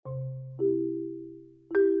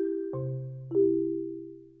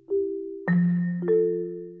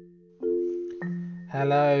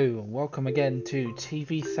Hello, welcome again to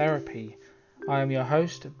TV Therapy. I am your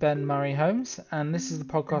host, Ben Murray Holmes, and this is the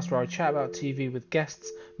podcast where I chat about TV with guests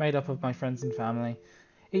made up of my friends and family.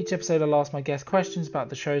 Each episode I'll ask my guests questions about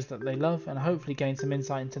the shows that they love and hopefully gain some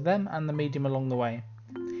insight into them and the medium along the way.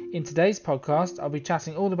 In today's podcast, I'll be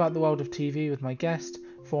chatting all about the world of TV with my guest,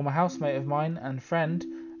 former housemate of mine and friend,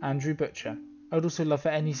 Andrew Butcher. I would also love for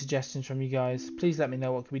any suggestions from you guys. Please let me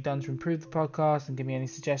know what can be done to improve the podcast and give me any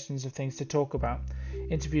suggestions of things to talk about.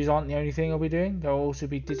 Interviews aren't the only thing I'll be doing. There will also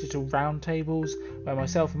be digital roundtables where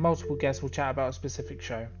myself and multiple guests will chat about a specific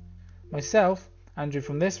show. Myself, Andrew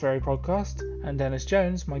from this very podcast, and Dennis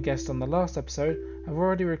Jones, my guest on the last episode, have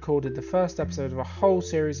already recorded the first episode of a whole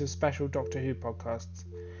series of special Doctor Who podcasts.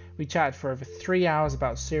 We chatted for over 3 hours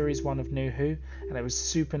about Series 1 of New Who, and it was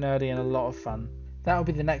super nerdy and a lot of fun. That will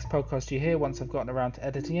be the next podcast you hear once I've gotten around to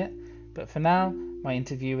editing it, but for now, my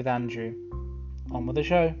interview with Andrew. On with the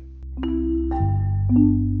show.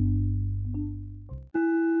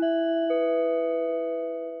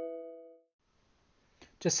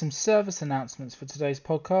 Just some service announcements for today's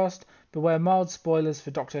podcast. Beware mild spoilers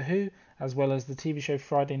for Doctor Who, as well as the TV show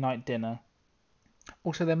Friday Night Dinner.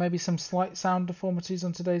 Also, there may be some slight sound deformities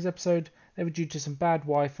on today's episode. They were due to some bad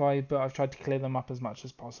Wi-Fi, but I've tried to clear them up as much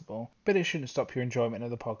as possible. But it shouldn't stop your enjoyment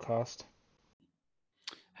of the podcast.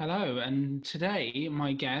 Hello, and today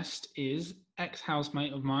my guest is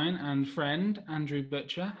ex-housemate of mine and friend, Andrew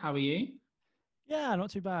Butcher. How are you? Yeah,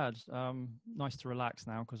 not too bad. Nice to relax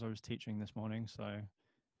now because I was teaching this morning, so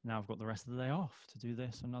now I've got the rest of the day off to do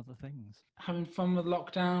this and other things. Having fun with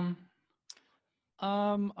lockdown?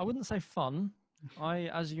 I wouldn't say fun.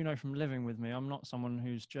 As you know from living with me, I'm not someone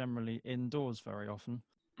who's generally indoors very often.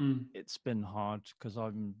 It's been hard because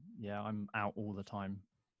I'm out all the time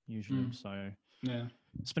usually. So yeah,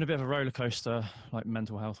 it's been a bit of a roller coaster, like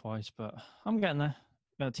mental health wise, but I'm getting there.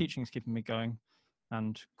 Teaching's keeping me going,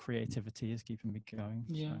 and creativity is keeping me going.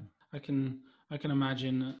 Yeah, so. I can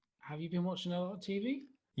imagine. Have you been watching a lot of TV?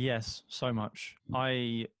 Yes, so much.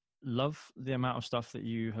 I love the amount of stuff that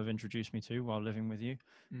you have introduced me to while living with you,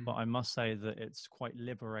 but I must say that it's quite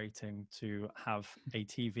liberating to have a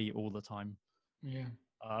TV all the time. Yeah.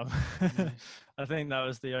 Nice. I think that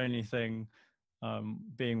was the only thing,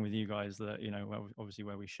 being with you guys, that obviously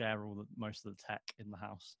where we share most of the tech in the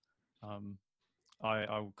house.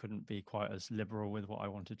 I couldn't be quite as liberal with what I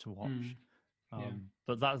wanted to watch.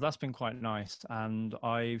 But that's been quite nice, and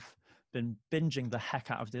I've been binging the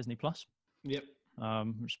heck out of Disney Plus. Yep.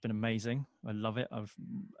 Which has been amazing. I love it.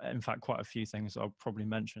 In fact, quite a few things I'll probably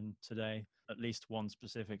mention today. At least one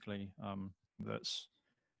specifically that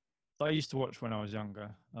I used to watch when I was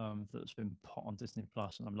younger. That's been put on Disney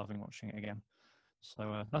Plus, and I'm loving watching it again.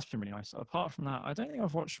 So that's been really nice. Apart from that, I don't think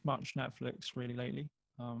I've watched much Netflix really lately.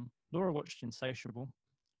 Laura watched Insatiable.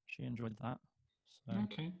 She enjoyed that. So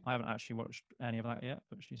okay. I haven't actually watched any of that yet,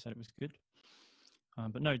 but she said it was good.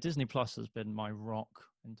 But no, Disney Plus has been my rock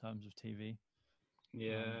in terms of TV.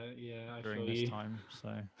 Yeah, I during feel this you. time.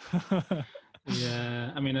 So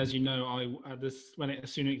yeah, I mean, as you know,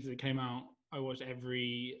 as soon as it came out, I watched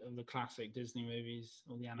every of the classic Disney movies,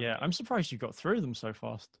 all the animated. Yeah, I'm surprised you got through them so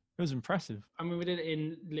fast. It was impressive. I mean, we did it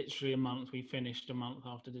in literally a month. We finished a month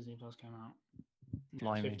after Disney Plus came out.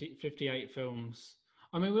 Blimey. 58 films.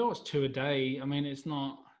 I mean, we watched 2 a day. I mean, it's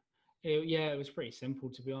not. It was pretty simple,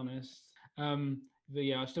 to be honest. But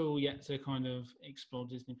yeah, I've still yet to kind of explore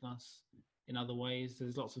Disney Plus in other ways.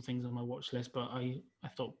 There's lots of things on my watch list, but I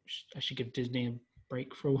thought I should give Disney a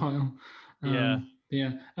break for a while. Yeah.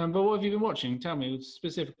 But what have you been watching? Tell me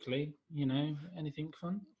specifically. Anything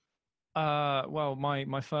fun? Well,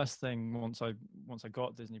 my first thing once I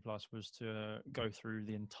got Disney Plus was to go through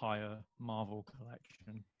the entire Marvel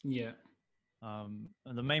collection. Yeah. And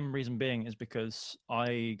the main reason being is because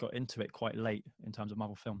I got into it quite late in terms of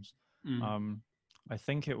Marvel films. I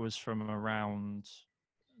think it was from around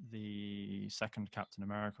the second Captain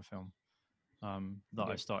America film that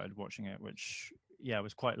I started watching it, which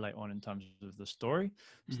was quite late on in terms of the story.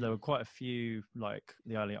 So there were quite a few, like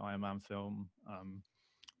the early Iron Man film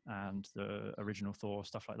and the original Thor,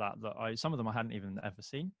 stuff like that, some of them I hadn't even ever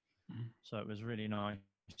seen. So it was really nice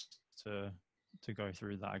to go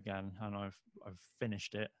through that again, and I've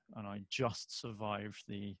finished it, and I just survived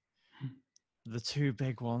the two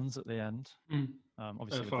big ones at the end.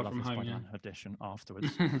 Obviously, with the Lovely Spider-Man edition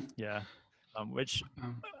afterwards. Which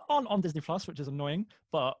on Disney Plus, which is annoying,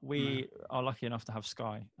 but we are lucky enough to have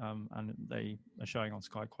Sky, and they are showing on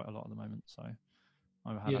Sky quite a lot at the moment, so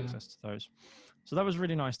I've had access to those. So that was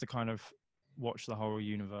really nice to kind of watch the whole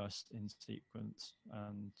universe in sequence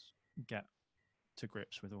and get to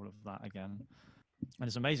grips with all of that again. And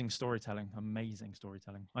it's amazing storytelling.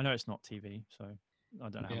 I know it's not TV, so I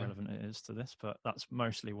don't know how Yeah. relevant it is to this, but that's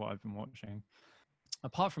mostly what I've been watching.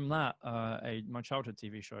 Apart from that, my childhood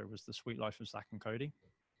TV show was The Sweet Life of Zack and Cody.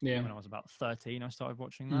 Yeah. When I was about 13, I started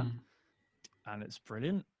watching that, and it's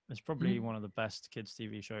brilliant. It's probably one of the best kids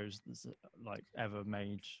TV shows that's like ever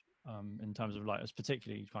made, in terms of like, it's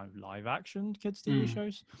particularly kind of live action kids TV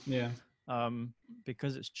shows. Yeah.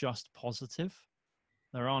 Because it's just positive.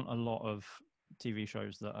 There aren't a lot of TV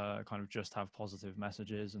shows that kind of just have positive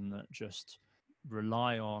messages and that just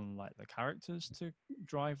rely on like the characters to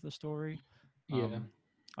drive the story. Yeah.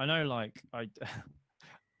 I know, like, I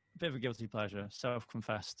bit of a guilty pleasure,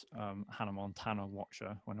 self-confessed Hannah Montana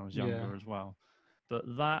watcher when I was younger as well. But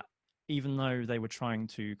that, even though they were trying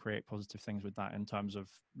to create positive things with that in terms of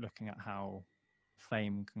looking at how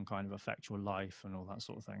fame can kind of affect your life and all that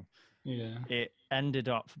sort of thing, it ended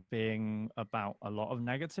up being about a lot of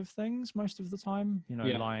negative things most of the time, you know,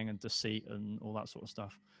 lying and deceit and all that sort of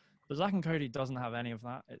stuff. But Zack and Cody doesn't have any of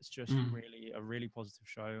that. It's just really a really positive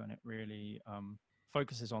show, and it really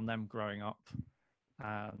focuses on them growing up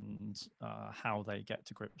and how they get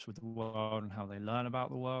to grips with the world and how they learn about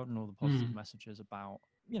the world and all the positive messages about,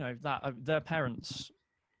 you know, that their parents,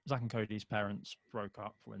 Zack and Cody's parents, broke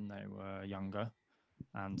up when they were younger,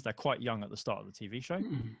 and they're quite young at the start of the TV show.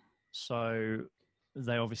 So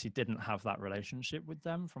they obviously didn't have that relationship with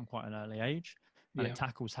them from quite an early age. And it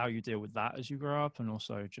tackles how you deal with that as you grow up. And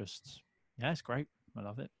also just, it's great. I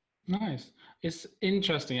love it. Nice. It's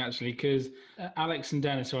interesting, actually, because Alex and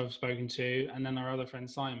Dennis, who I've spoken to, and then our other friend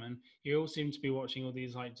Simon, you all seem to be watching all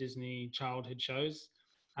these like Disney childhood shows.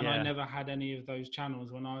 And I never had any of those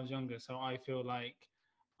channels when I was younger. So I feel like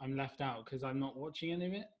I'm left out because I'm not watching any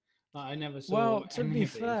of it. Like, I never saw Well, any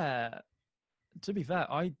of these. To be fair,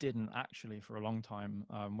 I didn't actually for a long time.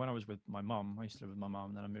 When I was with my mum, I used to live with my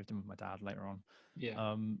mum, and then I moved in with my dad later on.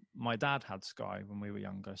 Yeah. My dad had Sky when we were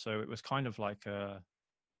younger, so it was kind of like a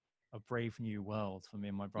brave new world for me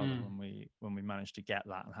and my brother when we managed to get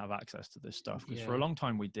that and have access to this stuff. Because for a long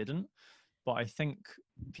time we didn't. But I think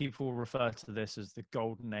people refer to this as the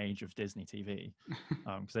golden age of Disney TV,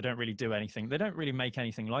 because they don't really do anything. They don't really make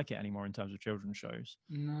anything like it anymore in terms of children's shows.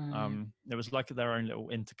 No. It was like their own little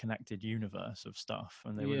interconnected universe of stuff,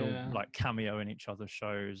 and they would all like cameo in each other's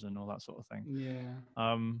shows and all that sort of thing.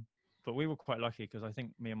 Yeah. But we were quite lucky because I think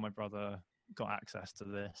me and my brother got access to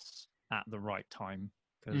this at the right time,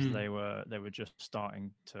 because they were just starting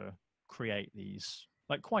to create these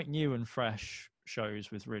like quite new and fresh shows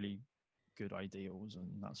with really good ideals and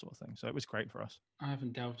that sort of thing. So it was great for us. I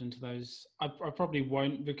haven't delved into those. I probably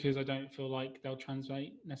won't, because I don't feel like they'll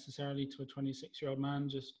translate necessarily to a 26-year-old man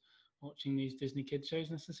just watching these Disney kids shows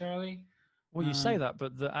necessarily. Well, you say that,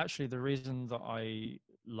 but actually the reason that I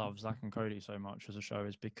love Zack and Cody so much as a show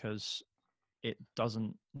is because it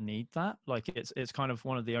doesn't need that. Like it's kind of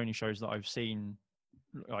one of the only shows that I've seen,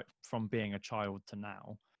 like from being a child to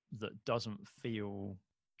now, that doesn't feel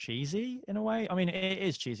cheesy in a way. I mean, it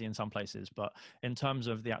is cheesy in some places, but in terms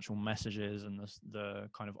of the actual messages and the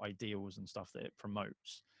kind of ideals and stuff that it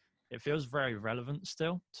promotes, it feels very relevant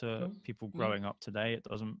still to people growing up today. It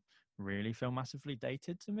doesn't really feel massively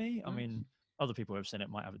dated to me. I mean, other people who have seen it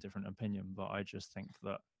might have a different opinion, but I just think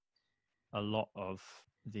that a lot of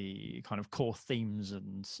the kind of core themes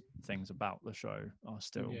and things about the show are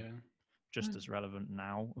still just as relevant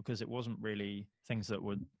now, because it wasn't really things that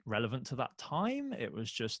were relevant to that time. It was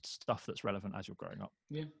just stuff that's relevant as you're growing up.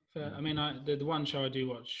 Yeah, fair. I mean, the one show I do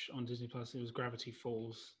watch on Disney Plus, it was Gravity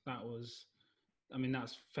Falls. That was, I mean,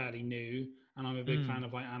 that's fairly new, and I'm a big fan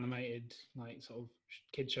of like animated, like sort of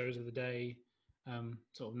kid shows of the day,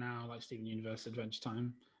 sort of now, like Steven Universe, Adventure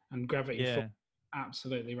Time, and Gravity Falls.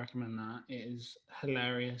 Absolutely recommend that. It is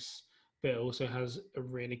hilarious, but it also has a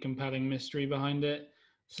really compelling mystery behind it.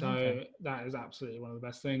 So that is absolutely one of the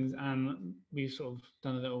best things, and we've sort of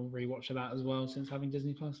done a little rewatch of that as well since having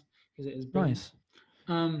Disney Plus, because it is brilliant.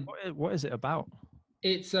 Nice. What is it about?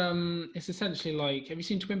 It's essentially like, have you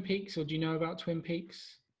seen Twin Peaks, or do you know about Twin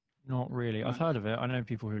Peaks? Not really. I've heard of it. I know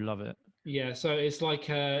people who love it. Yeah, so it's like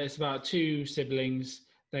it's about two siblings.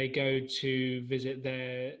 They go to visit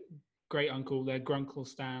their great uncle, their grunkle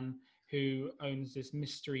Stan, who owns this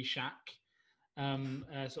mystery shack,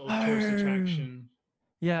 sort of tourist attraction.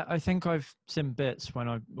 Yeah, I think I've seen bits when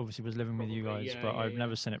I obviously was living with you guys, but I've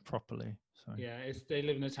never seen it properly. So yeah, they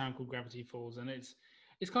live in a town called Gravity Falls, and it's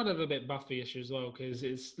kind of a bit Buffy-ish as well, because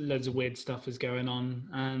it's loads of weird stuff is going on,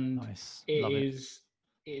 and nice. it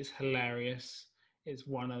is hilarious. It's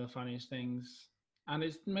one of the funniest things, and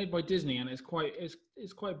it's made by Disney, and it's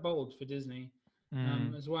quite bold for Disney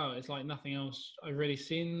as well. It's like nothing else I've really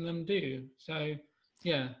seen them do. So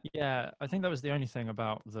Yeah, I think that was the only thing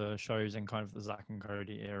about the shows in kind of the Zack and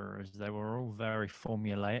Cody era is they were all very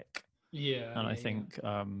formulaic. And I think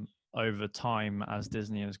over time, as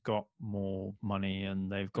Disney has got more money and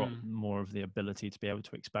they've got more of the ability to be able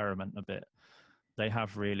to experiment a bit, they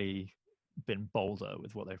have really been bolder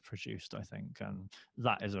with what they've produced, I think. And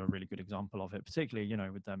that is a really good example of it, particularly, you know,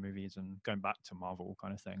 with their movies and going back to Marvel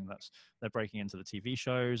kind of thing. They're breaking into the TV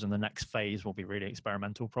shows, and the next phase will be really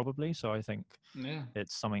experimental probably. So I think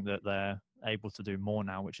it's something that they're able to do more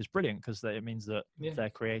now, which is brilliant because it means that they're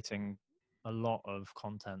creating a lot of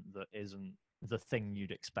content that isn't the thing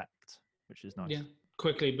you'd expect, which is nice. Yeah.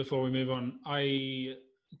 Quickly before we move on,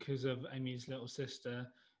 because of Amy's little sister,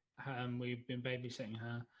 we've been babysitting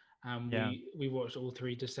her. We watched all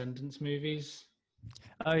 3 Descendants movies.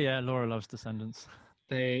 Oh yeah, Laura loves Descendants.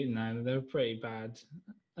 They're pretty bad.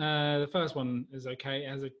 The first one is okay. It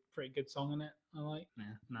has a pretty good song in it. I like.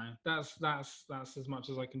 That's as much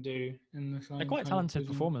as I can do in this. They're quite talented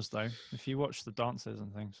performers, though. If you watch the dances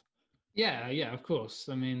and things. Yeah, of course.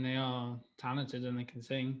 I mean, they are talented and they can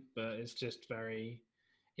sing, but it's just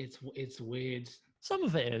it's weird. Some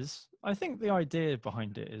of it is. I think the idea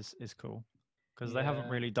behind it is cool because they haven't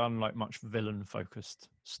really done like much villain focused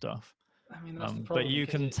stuff. I mean, that's the problem. But you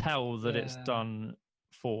can tell that it's done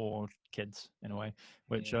for kids in a way,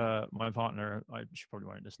 which my partner, she probably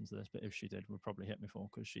won't listen to this, but if she did, would probably hit me for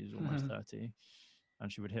because she's almost 30,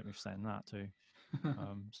 and she would hit me for saying that too.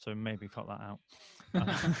 So maybe cut that out.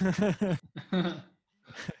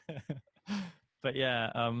 But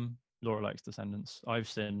yeah, Laura likes Descendants. I've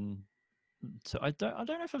seen. So I don't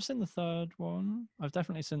know if I've seen the third one. I've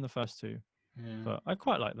definitely seen the first 2, but I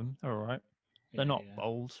quite like them. They're all right. They're not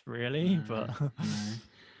bold, really, but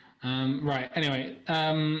right. Anyway,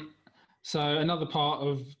 so another part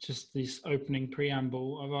of just this opening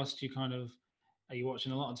preamble, I've asked you kind of, are you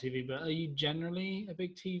watching a lot of TV? But are you generally a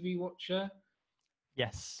big TV watcher?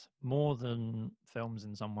 Yes, more than films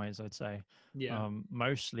in some ways, I'd say. Yeah.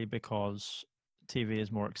 Mostly because TV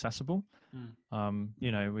is more accessible.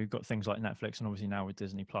 You know, we've got things like Netflix, and obviously now with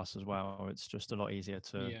Disney Plus as well, it's just a lot easier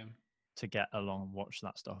to get along and watch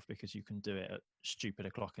that stuff because you can do it at stupid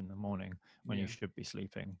o'clock in the morning when you should be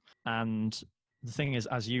sleeping. And the thing is,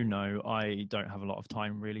 as you know, I don't have a lot of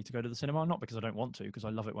time really to go to the cinema, not because I don't want to, because I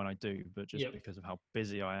love it when I do, but just because of how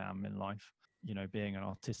busy I am in life. You know, being an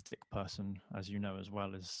artistic person, as you know as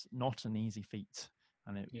well, is not an easy feat,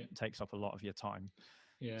 and it takes up a lot of your time.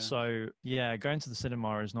 So going to the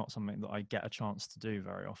cinema is not something that I get a chance to do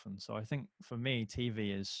very often. So I think for me,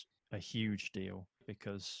 TV is a huge deal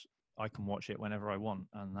because I can watch it whenever I want,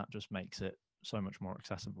 and that just makes it so much more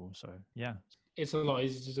accessible. So it's a lot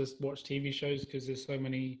easier to just watch TV shows because there's so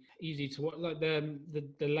many easy to watch. Like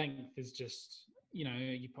the length is just, you know,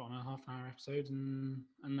 you put on a half-hour episode and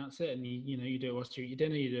that's it, and you do it whilst you eat your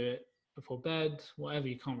dinner, you do it before bed, whatever.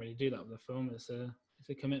 You can't really do that with a film. It's a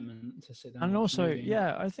commitment to sit down. And also,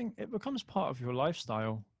 I think it becomes part of your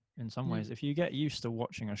lifestyle in some ways. If you get used to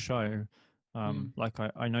watching a show, like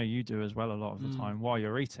I know you do as well a lot of the time while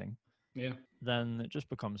you're eating, then it just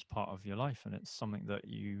becomes part of your life, and it's something that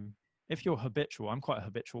if you're habitual, I'm quite a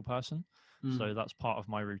habitual person, so that's part of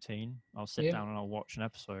my routine. I'll sit down and I'll watch an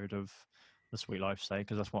episode of The Suite Life, say,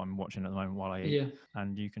 because that's what I'm watching at the moment while I eat,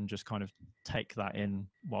 and you can just kind of take that in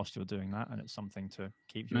whilst you're doing that, and it's something to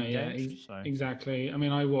keep you engaged. Exactly. I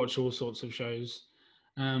mean, I watch all sorts of shows.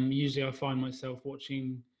 Usually I find myself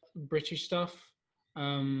watching British stuff,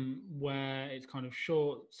 where it's kind of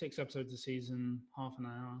short, 6 episodes a season, half an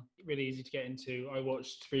hour, really easy to get into. I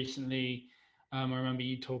watched recently, I remember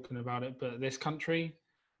you talking about it, but This Country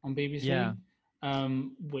on BBC,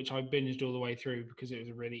 which I binged all the way through because it was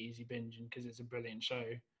a really easy binge and because it's a brilliant show.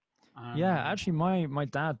 Actually, my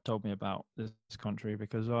dad told me about This Country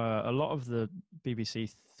because a lot of the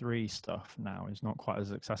BBC 3 stuff now is not quite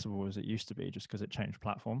as accessible as it used to be, just because it changed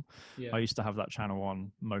platform. I used to have that channel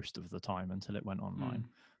on most of the time until it went online.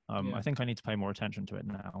 I think I need to pay more attention to it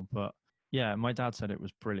now, but my dad said it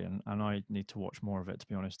was brilliant, and I need to watch more of it, to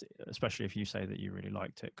be honest, especially if you say that you really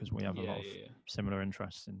liked it, because we have a lot of similar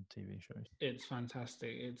interests in TV shows. It's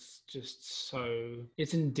fantastic. It's just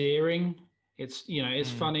it's endearing. It's,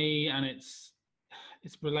 it's funny, and it's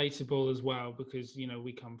relatable as well because,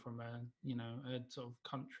 we come from a sort of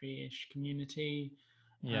country-ish community.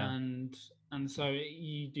 And so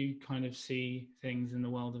you do kind of see things in the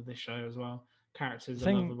world of this show as well. Characters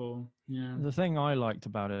are lovable. The thing I liked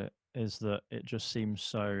about it is that it just seems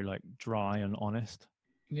so like dry and honest.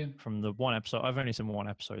 From the one episode, I've only seen one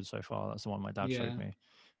episode so far. That's the one my dad showed me.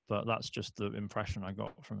 But that's just the impression I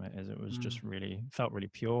got from it, is it was just felt really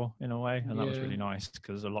pure in a way. And that was really nice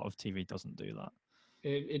because a lot of TV doesn't do that.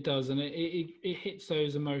 It does, and it hits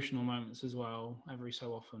those emotional moments as well every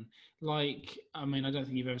so often. Like, I mean, I don't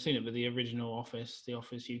think you've ever seen it, but the original Office, The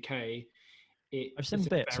Office UK, I've seen it's a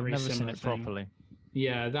bits. I've very never seen similar it thing. properly.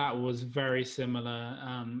 Yeah, that was very similar.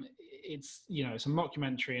 It's it's a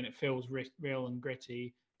mockumentary and it feels real and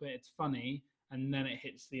gritty, but it's funny, and then it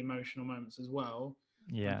hits the emotional moments as well,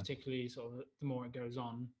 and Yeah. particularly sort of the more it goes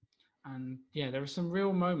on. And yeah, there are some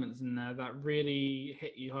real moments in there that really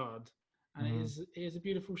hit you hard, and Hmm. it is a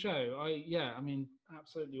beautiful show. I mean,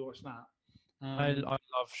 absolutely watch that. I Um,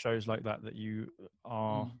 love shows like that you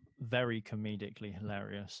are mm, very comedically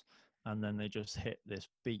hilarious, and then they just hit this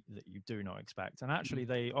beat that you do not expect. And actually, mm,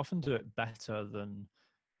 they often do it better than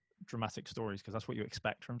dramatic stories because that's what you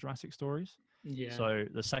expect from dramatic stories. yeah, So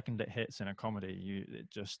the second it hits in a comedy, you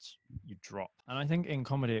drop. And I think in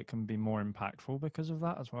comedy it can be more impactful because of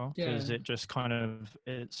that as well, because yeah, it just kind of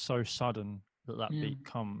it's so sudden that yeah. beat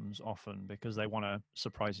comes often because they want to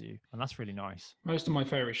surprise you, and that's really nice. Most of my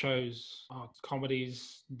favorite shows are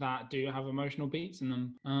comedies that do have emotional beats in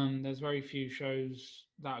them. There's very few shows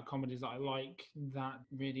that are comedies that I like that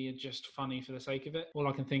really are just funny for the sake of it. All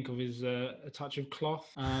I can think of is A Touch of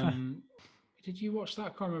Cloth. Did you watch that? I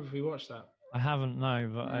can't remember if we watched that. I haven't, no,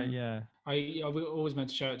 but No. yeah. I always meant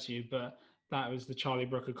to show it to you, but that was the Charlie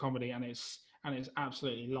Brooker comedy, and it's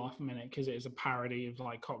absolutely life a minute because it is a parody of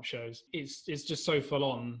like cop shows. It's just so full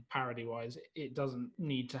on parody wise. It doesn't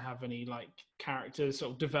need to have any like character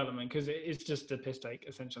sort of development because it's just a piss take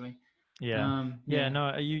essentially. Yeah. Yeah, Yeah.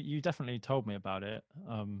 no, you definitely told me about it.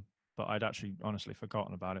 But I'd actually honestly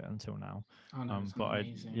forgotten about it until now. Oh no, it's But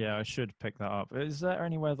amazing. I should pick that up. Is there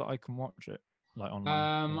anywhere that I can watch it? Like online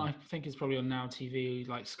or I think it's probably on Now TV,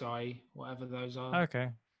 like Sky, whatever those are. okay.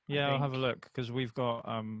 I Yeah, I'll have a think look because we've got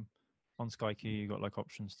on Sky Q you got like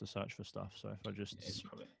options to search for stuff. So if I just it's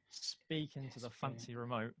probably speak into it's the yeah. fancy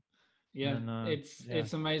remote, Yeah, then yeah.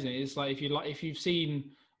 it's amazing. It's like if you've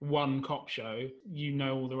seen one cop show, you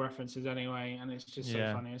know all the references anyway, and it's just so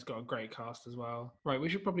Yeah. funny. It's got a great cast as well. Right, we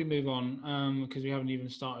should probably move on because we haven't even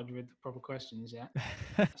started with the proper questions yet.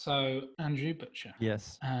 So Andrew Butcher,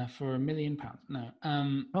 Yes. for £1 million. No,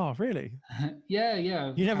 Oh, really? yeah,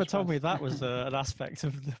 You never cash told me prize. that was an aspect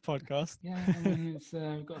of the podcast. Yeah, I mean it's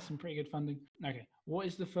got some pretty good funding. Okay, what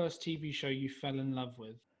is the first TV show you fell in love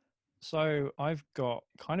with? So I've got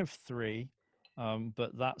kind of three,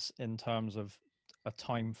 but that's in terms of a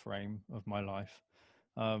time frame of my life.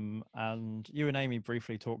 And you and Amy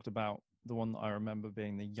briefly talked about the one that I remember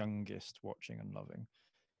being the youngest watching and loving,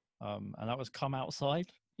 and that was Come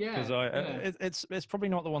Outside. Because Yeah, yeah, it's probably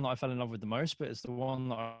not the one that I fell in love with the most, but it's the one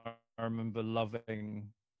that I remember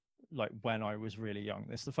loving like when I was really young.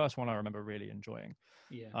 It's the first one I remember really enjoying.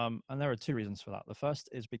 yeah. And there are two reasons for that. The first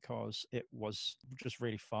is because it was just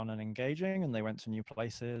really fun and engaging, and they went to new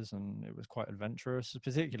places, and it was quite adventurous,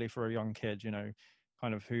 particularly for a young kid,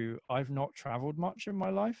 kind of who I've not traveled much in my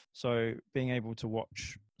life. So being able to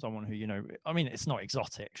watch someone who, I mean, it's not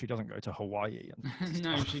exotic. She doesn't go to Hawaii and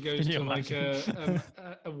No, she stuff. goes Can you to like imagine?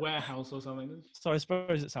 a warehouse or something. So I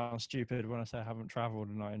suppose it sounds stupid when I say I haven't traveled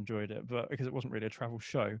and I enjoyed it, but because it wasn't really a travel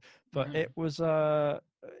show, but Uh-huh.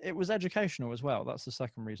 it was educational as well. That's the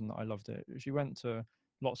second reason that I loved it. She went to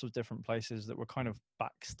lots of different places that were kind of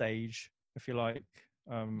backstage, if you like.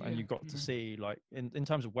 And Yeah. you got to Mhm. see like in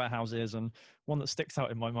terms of warehouses, and one that sticks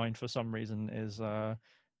out in my mind for some reason is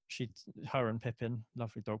her and Pippin,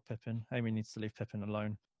 lovely dog Pippin. Amy needs to leave Pippin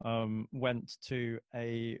alone. Went to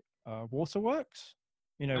a waterworks,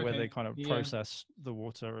 where they Okay. kind of Yeah. process the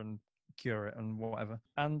water and cure it and whatever.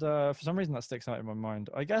 And for some reason that sticks out in my mind.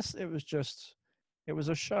 I guess it was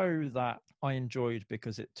a show that I enjoyed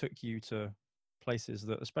because it took you to places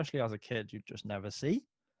that, especially as a kid, you'd just never see,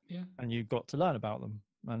 Yeah. and you got to learn about them.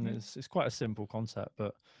 And Yeah. it's quite a simple concept,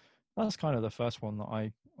 but that's kind of the first one that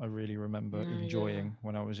I really remember No, yeah. enjoying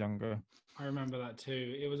when I was younger. I remember that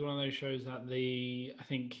too. It was one of those shows that I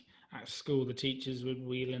think at school the teachers would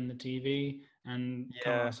wheel in the TV and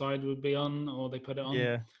Come Yeah, Outside would be on, or they put it on.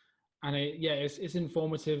 yeah, And it's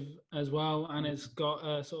informative as well, and it's got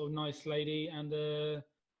a sort of nice lady and a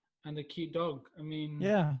cute dog. I mean,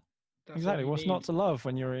 yeah, that's all exactly. you What's not need. to love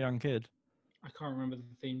when you're a young kid? I can't remember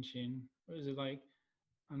the theme tune. What is it like?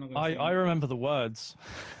 I'm not gonna I sing remember the words.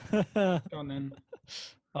 it. Go on then.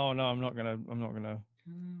 Oh no, I'm not gonna.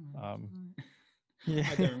 Um, yeah,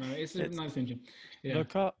 I don't remember. It's a it's nice theme tune. Yeah.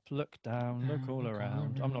 look up, look down, look all Look all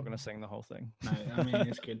around. I'm not gonna around. sing the whole thing. No, I mean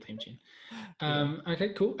it's a good theme tune. Yeah, Okay,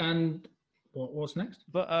 cool. And what's next?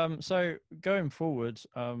 but so going forward,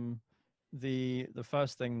 the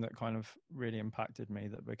first thing that kind of really impacted me,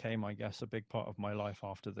 that became, I guess, a big part of my life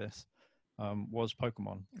after this, was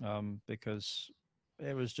Pokemon, because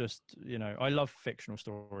it was just, I love fictional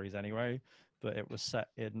stories anyway, but it was set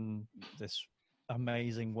in this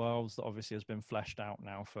amazing world that obviously has been fleshed out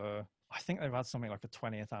now for, I think they've had something like a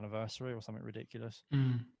 20th anniversary or something ridiculous.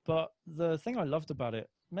 But the thing I loved about it,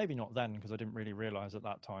 maybe not then because I didn't really realize at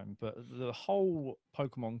that time, but the whole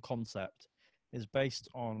Pokemon concept is based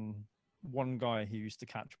on one guy who used to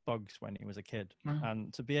catch bugs when he was a kid.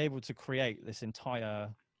 And to be able to create this entire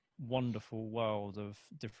wonderful world of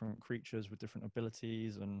different creatures with different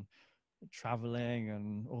abilities and traveling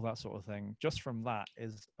and all that sort of thing, just from that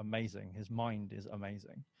is amazing. His mind is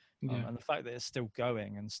amazing. And the fact that it's still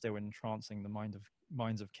going and still entrancing the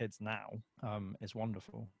minds of kids now is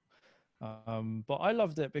wonderful. But I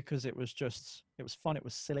loved it because it was fun, it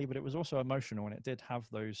was silly, but it was also emotional, and it did have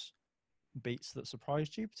those beats that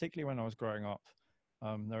surprised you, particularly when I was growing up.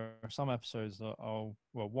 There are some episodes that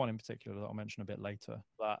one in particular that I'll mention a bit later,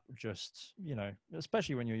 that just,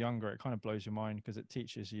 especially when you're younger, it kind of blows your mind because it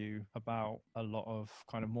teaches you about a lot of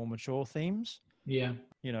kind of more mature themes. Yeah.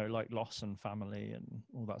 Like loss and family and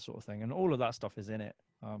all that sort of thing. And all of that stuff is in it.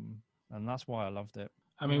 And that's why I loved it.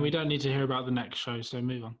 I mean, we don't need to hear about the next show, so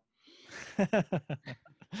move on.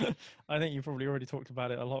 I think you probably already talked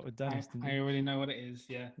about it a lot with Dennis. I already know what it is.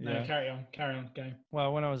 Yeah. No, carry on, go.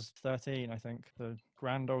 Well, when I was 13, I think the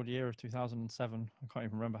grand old year of 2007, I can't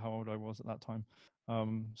even remember how old I was at that time.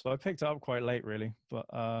 So I picked it up quite late, really. But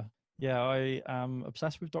I am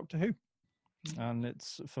obsessed with Doctor Who. And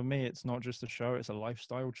for me, it's not just a show, it's a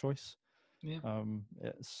lifestyle choice. Yeah.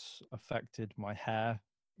 It's affected my hair,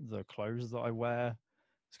 the clothes that I wear.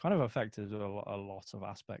 It's kind of affected a lot of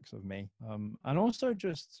aspects of me. And also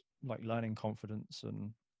just like learning confidence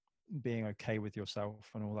and being okay with yourself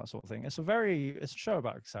and all that sort of thing. It's a show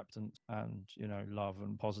about acceptance and, love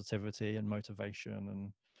and positivity and motivation.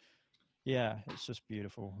 And yeah, it's just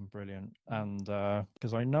beautiful and brilliant. And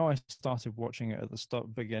because I know I started watching it at the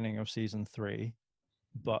beginning of season 3,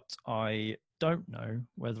 but I don't know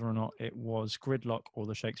whether or not it was Gridlock or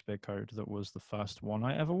the Shakespeare Code that was the first one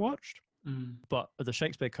I ever watched. But the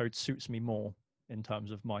Shakespeare Code suits me more in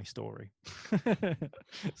terms of my story.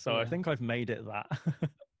 So I think I've made it that.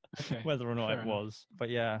 Okay, whether or not it was.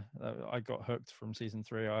 But yeah, I got hooked from season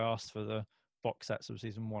 3. I asked for the box sets of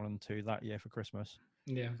season 1 and 2 that year for Christmas.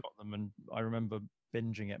 Yeah. Got them, and I remember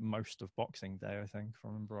binging it most of Boxing Day, I think, if I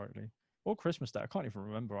remember rightly. Or Christmas Day, I can't even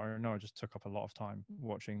remember. I know I just took up a lot of time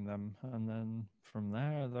watching them. And then from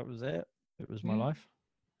there, that was it. It was my life.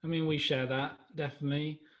 I mean, we share that,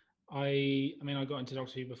 definitely. I got into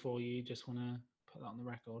Doctor Who before you. Just want to put that on the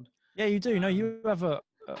record. Yeah, you do. No, you have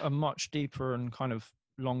a much deeper and kind of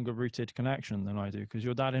longer rooted connection than I do, because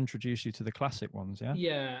your dad introduced you to the classic ones. Yeah.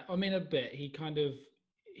 Yeah, I mean, a bit. He kind of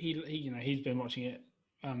he's been watching it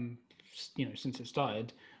since it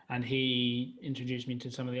started, and he introduced me to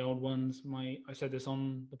some of the old ones. I said this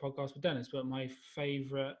on the podcast with Dennis, but my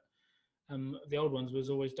favorite of the old ones was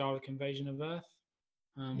always Dalek Invasion of Earth.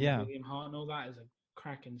 William Hartnell. That is a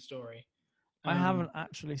cracking story. I haven't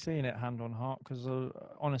actually seen it hand on heart because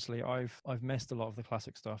honestly, I've missed a lot of the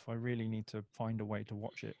classic stuff. I really need to find a way to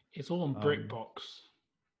watch it. It's all on BritBox.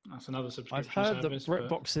 That's another subscription I've heard service, that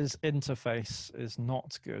BritBox's interface is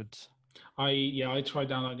not good. I tried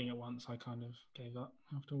downloading it once. I kind of gave up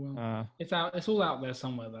after a while. It's all out there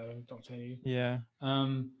somewhere though, Doctor Who. Yeah.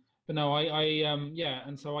 But no,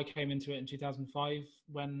 and so I came into it in 2005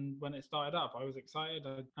 when it started up. I was excited,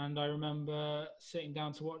 and I remember sitting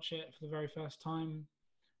down to watch it for the very first time,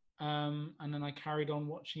 and then I carried on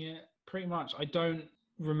watching it. Pretty much, I don't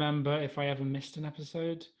remember if I ever missed an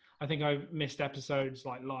episode. I think I missed episodes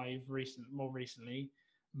like live more recently,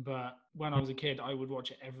 but when I was a kid, I would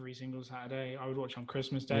watch it every single Saturday. I would watch on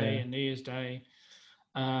Christmas Day and New Year's Day.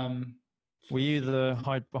 Were you the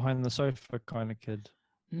hide behind the sofa kind of kid?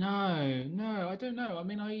 No, I don't know. I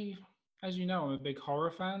mean, as you know, I'm a big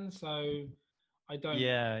horror fan, so I don't.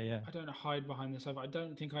 Yeah. I don't hide behind the sofa. I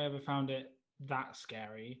don't think I ever found it that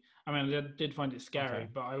scary. I mean, I did find it scary,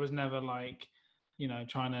 but I was never like,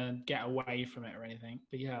 trying to get away from it or anything.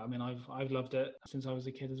 But yeah, I mean, I've loved it since I was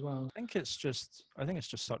a kid as well. I think it's just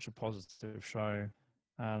such a positive show,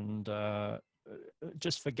 and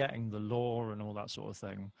just forgetting the lore and all that sort of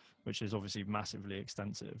thing, which is obviously massively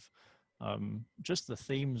extensive. Just the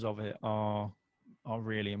themes of it are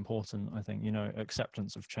really important. I think,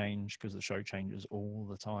 acceptance of change, because the show changes all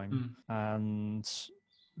the time, and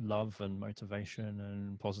love and motivation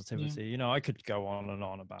and positivity. I could go on and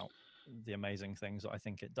on about the amazing things that I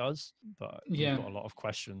think it does, but we've got a lot of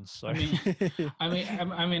questions. So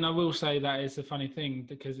I mean, I will say that it's a funny thing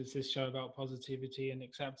because it's this show about positivity and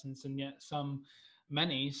acceptance, and yet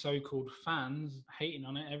many so-called fans hating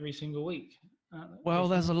on it every single week. Well,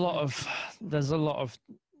 there's a lot of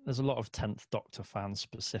 10th Doctor fans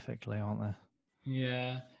specifically, aren't there?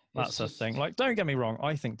 Yeah, that's the thing. Like, don't get me wrong,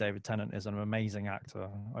 I think David Tennant is an amazing actor.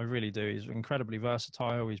 I really do. He's incredibly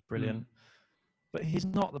versatile. He's brilliant, but he's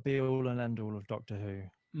not the be-all and end-all of Doctor Who.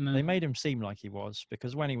 No. They made him seem like he was,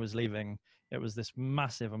 because when he was leaving, it was this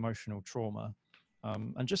massive emotional trauma.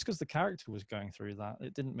 And just because the character was going through that,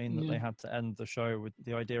 it didn't mean that they had to end the show with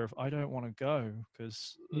the idea of, I don't want to go,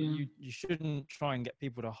 because you shouldn't try and get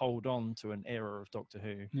people to hold on to an era of Doctor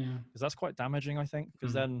Who, because that's quite damaging, I think,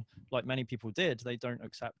 because then, like many people did, they don't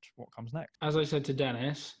accept what comes next. As I said to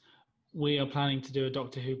Dennis, we are planning to do a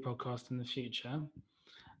Doctor Who podcast in the future.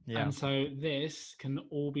 Yeah. And so this can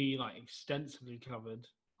all be like extensively covered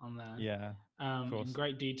on there. Yeah. In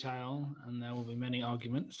great detail, and there will be many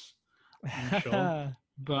arguments, I'm sure.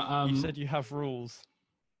 But you said you have rules.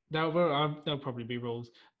 There'll probably be rules.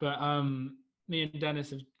 But me and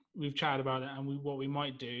Dennis we've chatted about it, and what we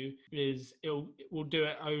might do is we'll do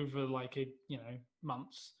it over like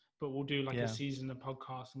months, but we'll do like a season of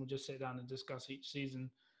podcast, and we'll just sit down and discuss each season.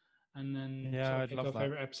 And then pick our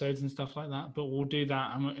favorite episodes and stuff like that. But we'll do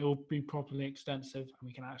that, and it will be properly extensive, and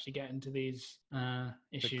we can actually get into these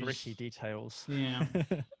issues. The gritty details. Yeah.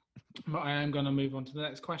 But I am going to move on to the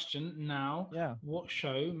next question now. Yeah. What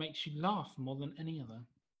show makes you laugh more than any other?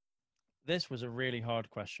 This was a really hard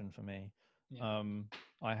question for me. Yeah.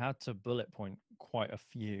 I had to bullet point quite a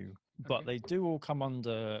few, but they do all come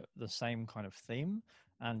under the same kind of theme.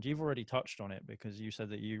 And you've already touched on it, because you said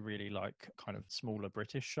that you really like kind of smaller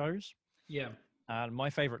British shows. Yeah. And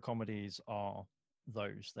my favorite comedies are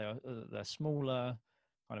those. They're smaller,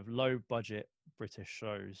 kind of low budget British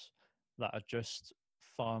shows that are just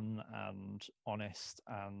fun and honest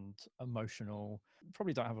and emotional.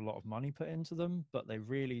 Probably don't have a lot of money put into them, but they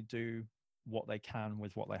really do what they can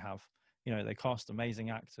with what they have. You know, they cast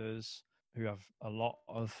amazing actors who have a lot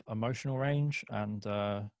of emotional range, and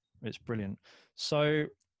it's brilliant. So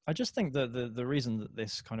I just think that the reason that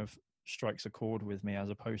this kind of strikes a chord with me, as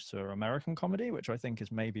opposed to American comedy, which I think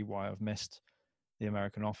is maybe why I've missed The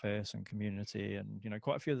American Office and Community, and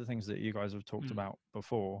quite a few of the things that you guys have talked about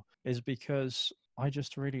before, is because I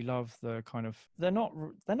just really love the kind of, they're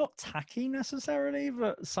not tacky necessarily,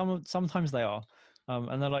 but sometimes they are.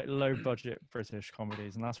 And they're like low budget British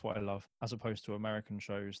comedies, and that's what I love, as opposed to American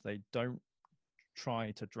shows. They don't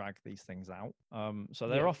try to drag these things out. So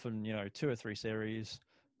they're often, 2 or 3 series,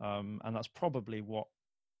 and that's probably what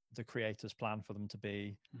the creators plan for them to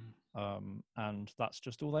be. And that's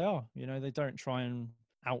just all they are. They don't try and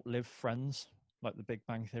outlive Friends like The Big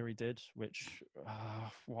Bang Theory did, which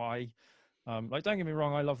why? Like, don't get me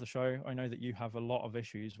wrong, I love the show. I know that you have a lot of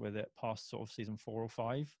issues with it past sort of season 4 or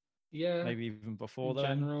 5. Yeah, maybe even before in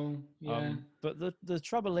general. Yeah. But the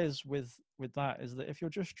trouble is with that is that if you're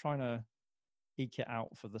just trying to eke it out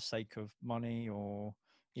for the sake of money, or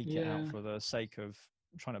eke it out for the sake of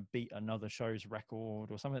trying to beat another show's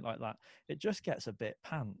record or something like that, it just gets a bit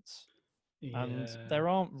pants. And there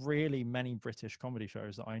aren't really many British comedy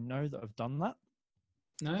shows that I know that have done that.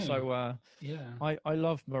 No. So I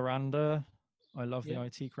love Miranda. I love the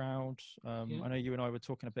IT Crowd. I know you and I were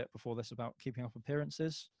talking a bit before this about Keeping Up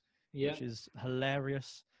Appearances, which is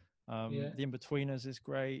hilarious. The Inbetweeners is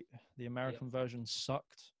great. The American version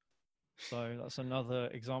sucked. So that's another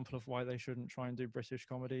example of why they shouldn't try and do British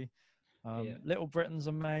comedy. Little Britain's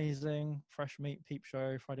amazing. Fresh Meat, Peep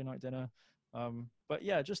Show, Friday Night Dinner. But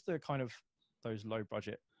yeah, just the kind of those low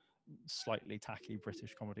budget, slightly tacky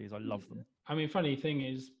British comedies. I love them. I mean, funny thing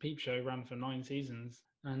is, Peep Show ran for 9 seasons.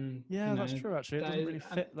 And that's true, actually. It doesn't really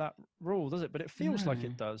fit that rule, does it? But it feels like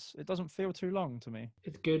it does. It doesn't feel too long to me.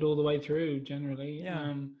 It's good all the way through, generally.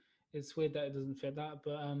 Yeah. It's weird that it doesn't fit that.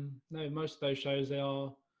 But no, most of those shows, they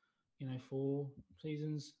are, 4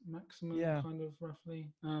 seasons maximum, kind of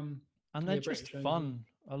roughly. And they're just fun.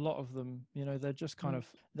 A lot of them, they're just kind of,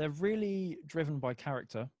 they're really driven by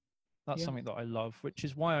character. That's something that I love, which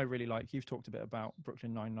is why I really like, you've talked a bit about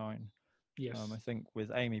Brooklyn Nine-Nine. Yes. I think with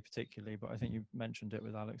Amy particularly, but I think you mentioned it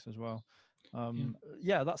with Alex as well.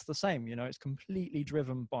 That's the same. It's completely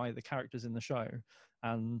driven by the characters in the show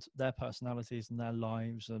and their personalities and their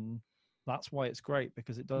lives, and that's why it's great,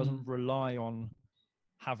 because it doesn't rely on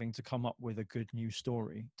having to come up with a good new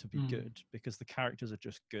story to be good, because the characters are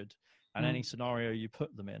just good, and any scenario you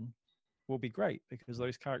put them in will be great because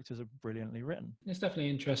those characters are brilliantly written. It's definitely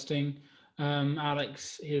interesting.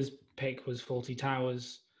 Alex, his pick was Fawlty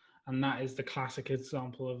Towers. And that is the classic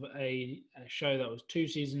example of a show that was 2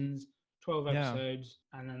 seasons, 12 episodes,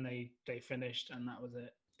 and then they finished, and that was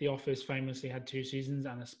it. The Office famously had 2 seasons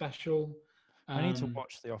and a special. I need to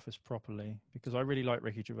watch The Office properly, because I really like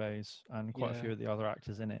Ricky Gervais and quite a few of the other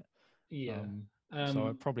actors in it. Yeah. So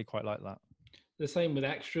I probably quite like that. The same with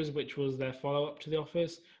Extras, which was their follow-up to The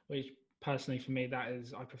Office, which personally for me,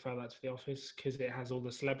 I prefer that to The Office because it has all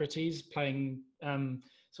the celebrities playing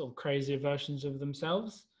sort of crazier versions of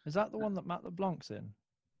themselves. Is that the one that Matt LeBlanc's in?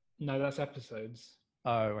 No, that's Episodes.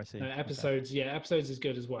 Oh, I see. No, Episodes, yeah, Episodes is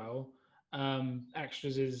good as well.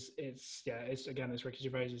 Extras it's again, it's Ricky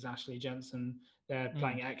Gervais, it's Ashley Jensen. They're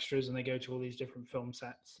playing extras and they go to all these different film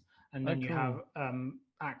sets. And then you have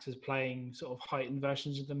actors playing sort of heightened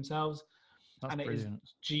versions of themselves. That's and brilliant. It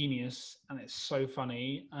is genius and it's so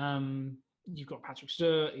funny. You've got Patrick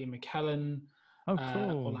Stewart, Ian McKellen,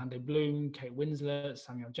 Orlando Bloom, Kate Winslet,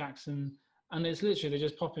 Samuel Jackson, and it's literally they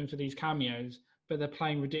just pop in for these cameos, but they're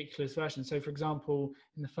playing ridiculous versions. So, for example,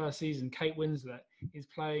 in the first season, Kate Winslet is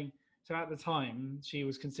playing. So at the time, she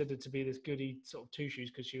was considered to be this goody sort of two shoes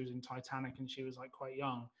because she was in Titanic and she was like quite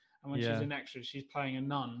young. And when she's in Extras, she's playing a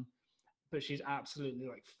nun, but she's absolutely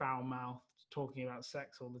like foul mouthed, talking about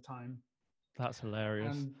sex all the time. That's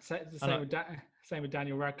hilarious. And same with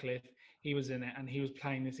Daniel Radcliffe. He was in it, and he was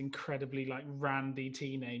playing this incredibly like randy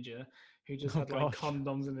teenager who just had like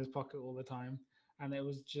condoms in his pocket all the time, and it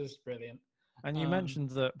was just brilliant. And you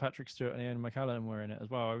mentioned that Patrick Stewart and Ian McKellen were in it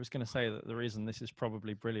as well. I was going to say that the reason this is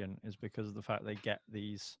probably brilliant is because of the fact they get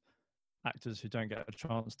these actors who don't get a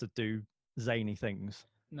chance to do zany things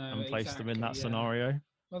and place them in that scenario.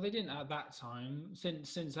 Well, they didn't at that time.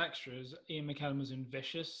 Since Extras, Ian McKellen was in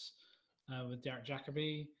Vicious with Derek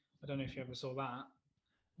Jacobi. I don't know if you ever saw that.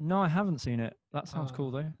 No, I haven't seen it. That sounds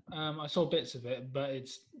cool, though. I saw bits of it, but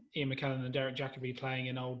it's Ian McKellen and Derek Jacobi playing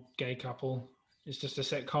an old gay couple. It's just a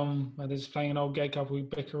sitcom where they're just playing an old gay couple who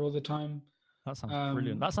bicker all the time. That sounds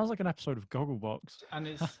brilliant. That sounds like an episode of Gogglebox. And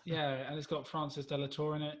it's got Frances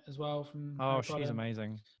Delator in it as well. She's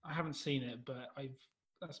amazing. I haven't seen it, but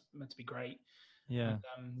that's meant to be great. Yeah.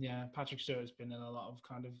 And, Patrick Stewart's been in a lot of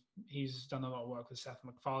he's done a lot of work with Seth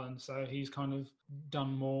MacFarlane, so he's kind of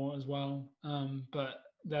done more as well. But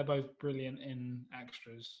they're both brilliant in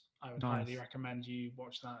Extras. I would highly recommend you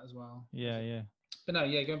watch that as well. Yeah. But no,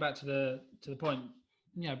 going back to the point,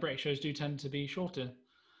 British shows do tend to be shorter.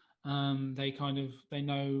 They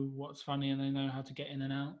know what's funny and they know how to get in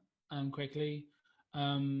and out quickly.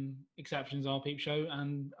 Exceptions are Peep Show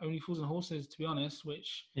and Only Fools and Horses, to be honest,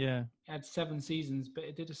 which had 7 seasons, but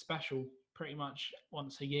it did a special pretty much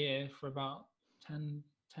once a year for about 10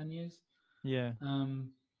 years. Yeah.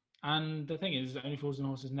 And the thing is, Only Fools and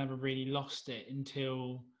Horses never really lost it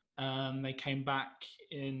until they came back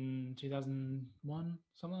in 2001,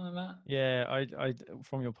 something like that. Yeah, I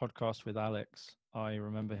from your podcast with Alex, I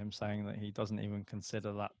remember him saying that he doesn't even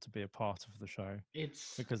consider that to be a part of the show.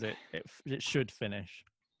 It's because it should finish.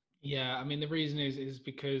 Yeah, I mean the reason is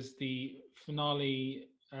because the finale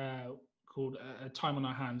called A Time on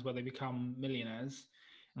Our Hands, where they become millionaires,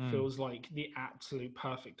 feels like the absolute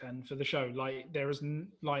perfect end for the show. Like there is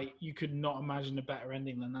you could not imagine a better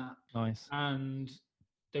ending than that. Nice. And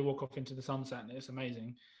they walk off into the sunset and it's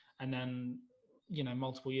amazing. And then,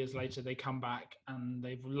 multiple years later, they come back and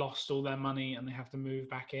they've lost all their money and they have to move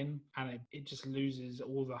back in. And it just loses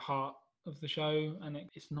all the heart of the show and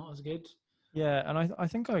it's not as good. Yeah, and I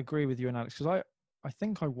think I agree with you and Alex, because I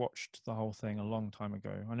think I watched the whole thing a long time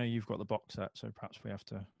ago. I know you've got the box set, so perhaps we have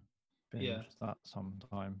to binge that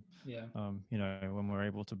sometime. Yeah. When we're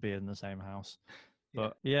able to be in the same house.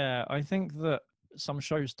 But I think that some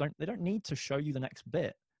shows don't need to show you the next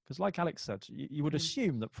bit, because like Alex said, you would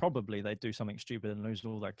assume that probably they'd do something stupid and lose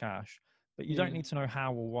all their cash, but you don't need to know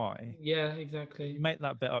how or why. Yeah, exactly. You make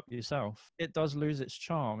that bit up yourself. It does lose its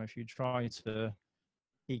charm if you try to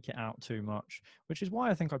eke it out too much, which is why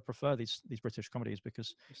I think I prefer these British comedies,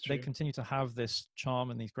 because they continue to have this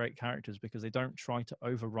charm and these great characters because they don't try to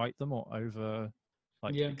overwrite them or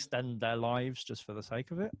extend their lives just for the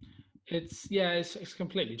sake of it. It's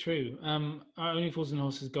completely true. Only Fools and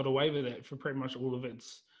Horses got away with it for pretty much all of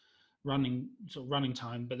its running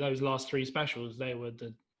time, but those last 3 specials, they were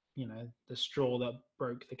the straw that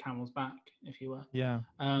broke the camel's back, if you were. Yeah.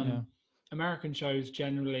 American shows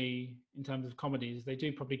generally, in terms of comedies, they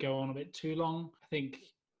do probably go on a bit too long. I think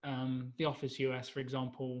The Office US, for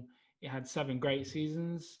example, it had 7 great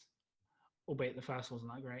seasons, albeit the first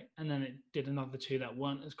wasn't that great, and then it did another 2 that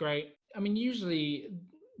weren't as great. I mean, usually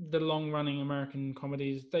the long-running American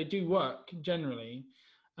comedies, they do work generally,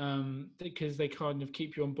 because they kind of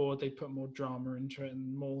keep you on board. They put more drama into it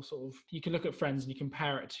and more sort of, you can look at Friends and you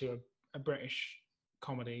compare it to a British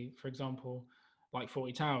comedy, for example, like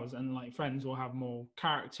 40 Towers, and like Friends will have more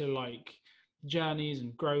character like journeys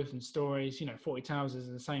and growth and stories. 40 Towers is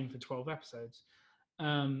the same for 12 episodes.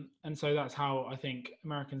 And so that's how I think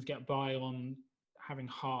Americans get by on having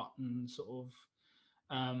heart and sort of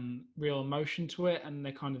real emotion to it, and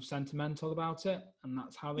they're kind of sentimental about it, and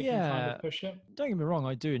that's how they can kind Yeah, of push it. don't get me wrong,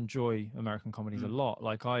 I do enjoy American comedies a lot.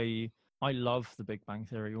 Like I love The Big Bang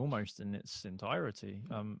Theory almost in its entirety.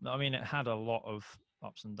 I mean, it had a lot of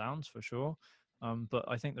ups and downs for sure. But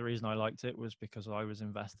I think the reason I liked it was because I was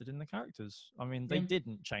invested in the characters. I mean, they Yeah.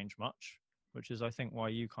 didn't change much, which is I think why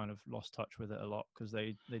you kind of lost touch with it a lot, because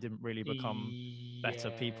they didn't really become better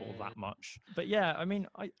people that much. But yeah, I mean,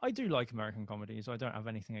 I do like American comedies. I don't have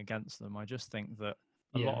anything against them. I just think that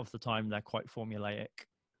a lot of the time they're quite formulaic,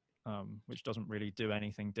 which doesn't really do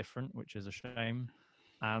anything different, which is a shame.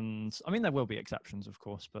 And I mean, there will be exceptions, of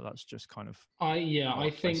course, but that's just kind of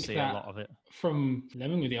I think see that a lot of it. from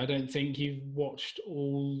living with you, I don't think you've watched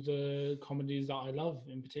all the comedies that I love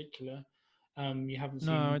in particular. You haven't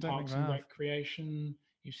No, I seen don't think Parks I and have. Recreation.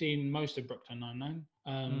 You've seen most of Brooklyn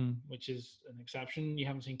Nine-Nine, which is an exception. You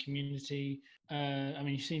haven't seen Community. I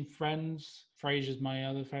mean, you've seen Friends. Frasier's my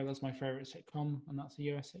other favorite. That's my favorite sitcom, and that's a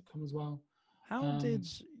US sitcom as well. How did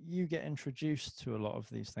you get introduced to a lot of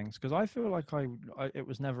these things? Because I feel like it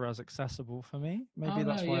was never as accessible for me. Maybe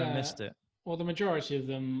that's why I missed it. Well, the majority of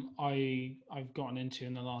them I've gotten into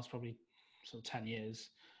in the last probably sort of 10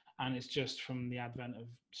 years, and it's just from the advent of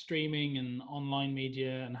streaming and online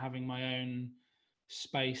media and having my own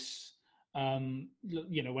space. When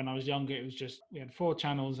I was younger, it was just we had 4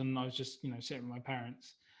 channels, and I was just sitting with my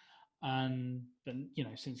parents. And then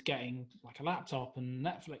since getting like a laptop and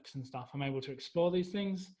Netflix and stuff, I'm able to explore these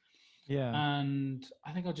things. Yeah. And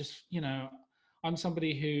I think I'll just I'm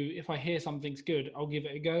somebody who, if I hear something's good, I'll give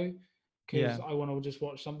it a go, because I want to just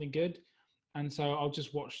watch something good. And so I'll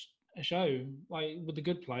just watch a show. Like with The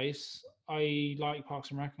Good Place, I like Parks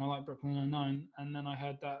and Rec and I like Brooklyn Nine-Nine, and then I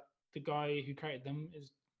heard that the guy who created them is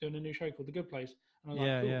doing a new show called The Good Place, and I was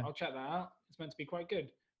like, cool, I'll check that out. It's meant to be quite good.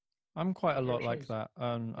 I'm quite a lot like that,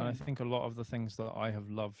 and I think a lot of the things that I have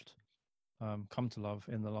loved, come to love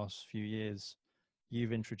in the last few years,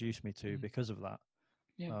 you've introduced me to because of that.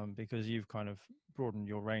 Because you've kind of broadened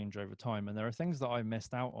your range over time, and there are things that I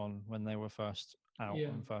missed out on when they were first out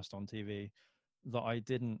and first on TV that I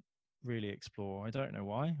didn't really explore. I don't know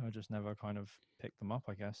why. I just never kind of picked them up,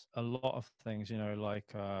 I guess. A lot of things,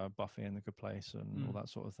 like Buffy and The Good Place and all that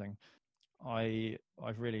sort of thing. I've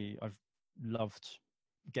loved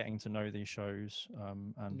getting to know these shows,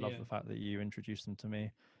 and love the fact that you introduced them to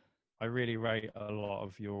me. I really rate a lot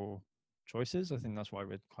of your choices. I think that's why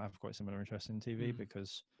we have quite similar interests in TV,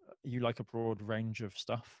 because you like a broad range of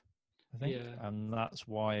stuff, I think, and that's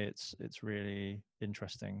why it's really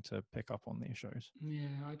interesting to pick up on these shows. Yeah,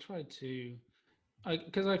 I try to,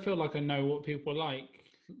 because I feel like I know what people like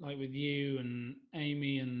with you and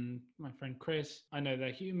Amy and my friend Chris. I know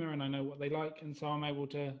their humor and I know what they like, and so I'm able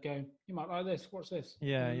to go, you might like this, watch this.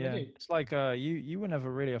 Yeah. It's like you were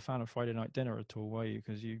never really a fan of Friday Night Dinner at all, were you?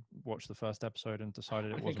 Because you watched the first episode and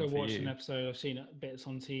decided it wasn't for you. I think I watched an episode. I've seen bits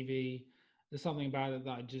on TV. There's something about it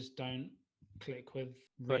that I just don't click with.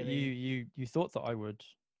 Really. But you thought that I would,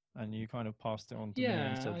 and you kind of passed it on to me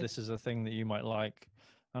and said this is a thing that you might like.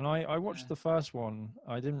 And I watched the first one.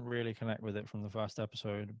 I didn't really connect with it from the first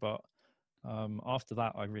episode, but after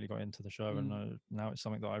that, I really got into the show, and now it's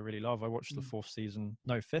something that I really love. I watched the fifth season.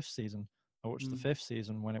 I watched the 5th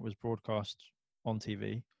season when it was broadcast on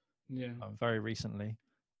TV, very recently,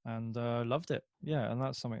 and loved it. Yeah, and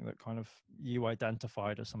that's something that kind of you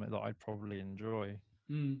identified as something that I'd probably enjoy,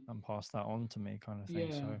 and pass that on to me, kind of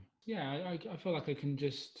thing. I feel like I can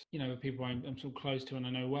just, with people I'm sort of close to and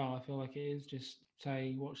I know well, I feel like it is just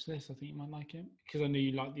say, watch this, I think you might like it. Because I knew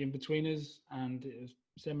you liked The Inbetweeners, and it was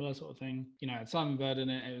similar sort of thing. It had Simon Bird in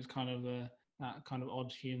it. It was kind of that kind of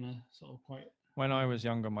odd humour, sort of quite. When I was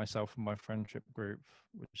younger myself, and my friendship group,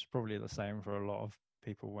 which is probably the same for a lot of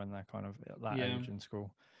people when they're kind of at that age in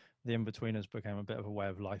school, The Inbetweeners became a bit of a way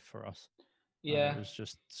of life for us. It was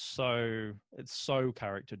just it's so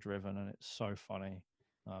character driven, and it's so funny.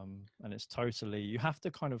 And it's totally, you have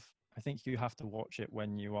to I think you have to watch it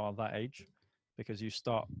when you are that age, because you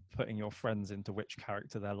start putting your friends into which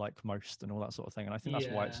character they're like most and all that sort of thing. And I think that's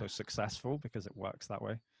why it's so successful, because it works that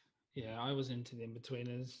way. Yeah, I was into The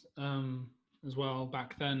Inbetweeners as well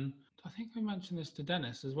back then. I think I mentioned this to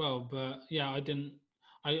Dennis as well, but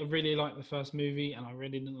I really liked the first movie, and I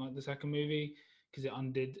really didn't like the second movie, because it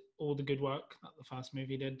undid all the good work that the first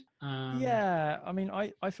movie did. Yeah, I mean,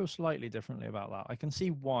 I feel slightly differently about that. I can see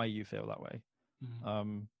why you feel that way,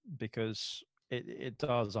 because it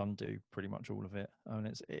does undo pretty much all of it. And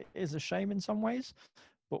it is a shame in some ways,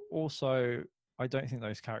 but also I don't think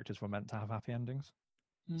those characters were meant to have happy endings.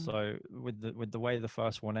 So with the way the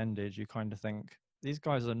first one ended, you kind of think these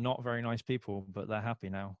guys are not very nice people, but they're happy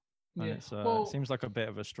now. And it seems like a bit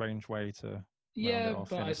of a strange way to round it Yeah, off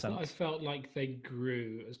but in a I sense. felt like they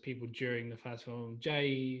grew as people during the first film.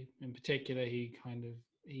 Jay, in particular, he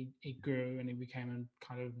grew and he became a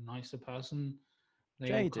kind of nicer person.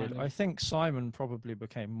 They all Jay did. kind of I think Simon probably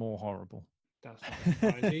became more horrible. That's not a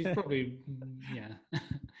surprise. He's probably yeah,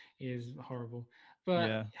 he is horrible. But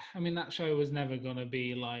Yeah. I mean, that show was never gonna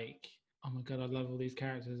be like, oh my god, I love all these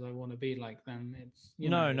characters. I want to be like them. It's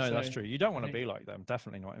No, no, that's so true. You don't I want to think be like them.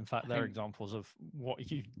 Definitely not. In fact, I they're think examples of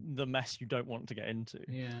the mess you don't want to get into.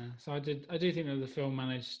 yeah. So I do think that the film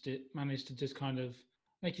managed to just kind of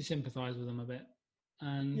make you sympathize with them a bit,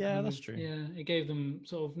 and Yeah, kind that's of true. yeah, it gave them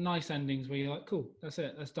sort of nice endings where you're like, cool, that's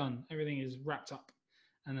it, that's done, everything is wrapped up,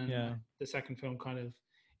 and then Yeah. the second film kind of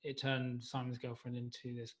it turned Simon's girlfriend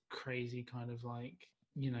into this crazy kind of like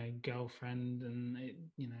girlfriend, and it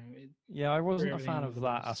Yeah, I threw wasn't a everything fan under of the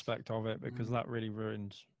that bus. aspect of it because Mm, that really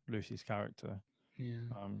ruined Lucy's character. yeah,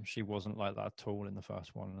 She wasn't like that at all in the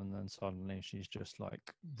first one, and then suddenly she's just like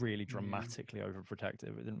really yeah. dramatically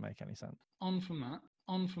overprotective. It didn't make any sense. On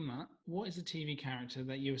from that, what is a TV character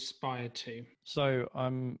that you aspire to? So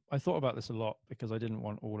I thought about this a lot because I didn't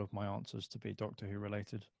want all of my answers to be Doctor Who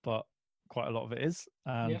related, but quite a lot of it is,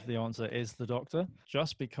 and Yeah. the answer is the Doctor.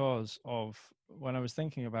 Just because of when I was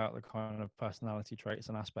thinking about the kind of personality traits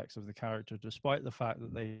and aspects of the character, despite the fact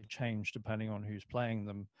that they change depending on who's playing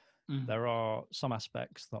them, Mm, there are some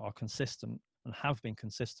aspects that are consistent and have been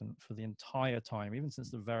consistent for the entire time, even since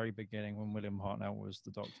the very beginning when William Hartnell was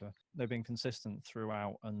the Doctor. They've been consistent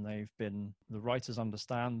throughout, and the writers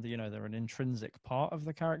understand, they're an intrinsic part of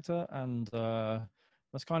the character, and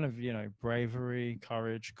that's kind of, bravery,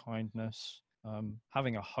 courage, kindness,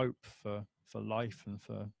 having a hope for life and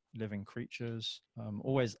for living creatures,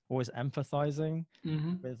 always empathizing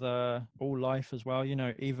hmm with all life as well.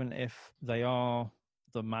 Even if they are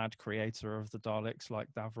the mad creator of the Daleks, like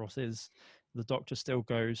Davros is, the Doctor still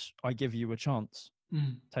goes, "I give you a chance.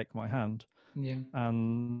 mm, Take my hand." yeah.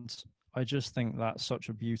 And I just think that's such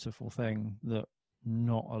a beautiful thing that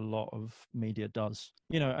not a lot of media does.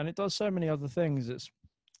 And it does so many other things.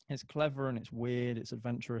 It's clever and it's weird, it's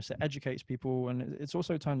adventurous, it educates people, and it's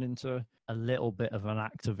also turned into a little bit of an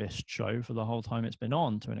activist show for the whole time it's been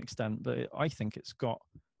on, to an extent. But I think it's got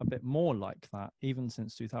a bit more like that even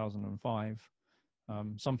since 2005.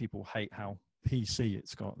 Some people hate how PC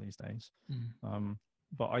it's got these days, Mm.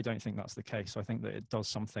 but I don't think that's the case. I think that it does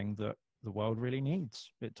something that the world really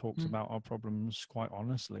needs. It talks Mm. about our problems quite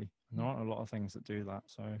honestly, and there aren't a lot of things that do that.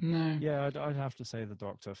 So No, yeah, I'd have to say the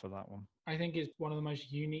Doctor for that one. I think it's one of the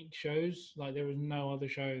most unique shows. Like there is no other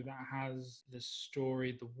show that has the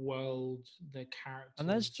story, the world, the And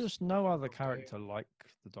there's characters just no other of Doctor character like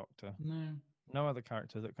the Doctor. Who. No, No other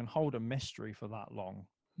character that can hold a mystery for that long,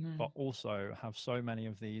 no, but also have so many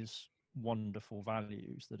of these wonderful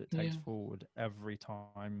values that it takes yeah. forward every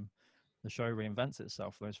time the show reinvents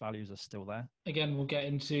itself. Those values are still there. Again, we'll get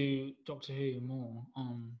into Doctor Who more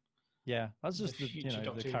on Yeah, that's the just future the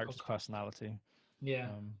Doctor Who character's podcast. personality. Yeah,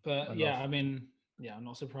 I but yeah, love. I mean, yeah, I'm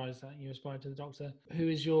not surprised that you aspire to the Doctor. Who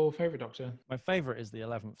is your favorite Doctor? My favorite is the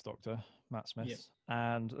 11th Doctor, Matt Yeah, Smith,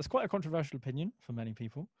 and it's quite a controversial opinion for many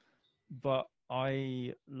people, but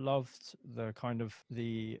I loved the kind of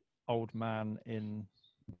the old man in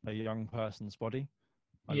a young person's body.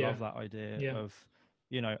 I yeah, love that idea yeah. of,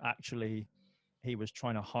 actually he was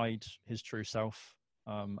trying to hide his true self,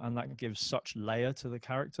 and that gives such layer to the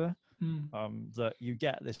character, Mm, that you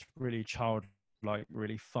get this really childlike,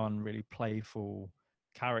 really fun, really playful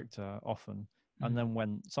character often. And mm, then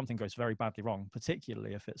when something goes very badly wrong,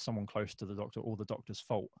 particularly if it's someone close to the Doctor or the Doctor's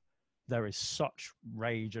fault, there is such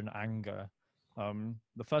rage and anger.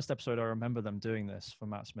 The first episode I remember them doing this for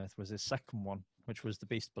Matt Smith was his second one, which was The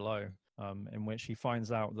Beast Below, in which he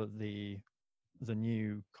finds out that the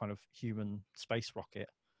new kind of human space rocket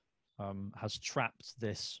has trapped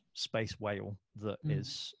this space whale that mm,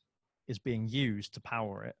 is being used to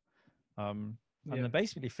power it, and yeah. they're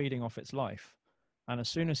basically feeding off its life. And as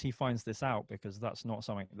soon as he finds this out, because that's not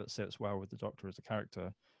something that sits well with the Doctor as a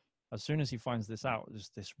character, as soon as he finds this out,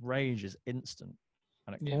 this rage is instant,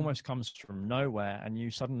 and it Yeah. almost comes from nowhere. And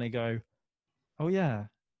you suddenly go, "Oh yeah,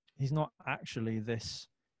 he's not actually this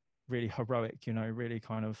really heroic, really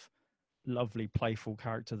kind of lovely, playful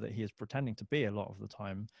character that he is pretending to be a lot of the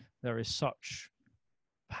time." There is such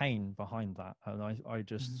pain behind that, and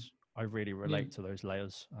Mhm. I really Yeah. relate to those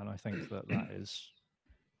layers, and I think that is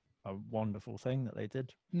a wonderful thing that they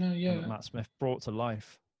did, No, and that yeah. Matt Smith brought to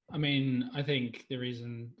life. I mean, I think the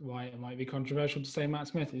reason why it might be controversial to say Matt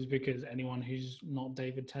Smith is because anyone who's not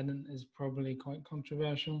David Tennant is probably quite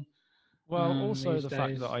controversial Well, also these the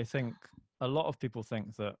fact that days. I think a lot of people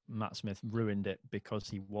think that Matt Smith ruined it because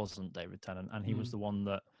he wasn't David Tennant, and he was Mm, the one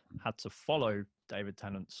that had to follow David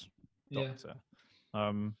Tennant's Doctor.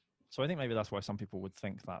 So I think maybe that's why some people would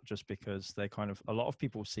think that, just because a lot of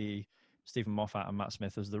people see Stephen Moffat and Matt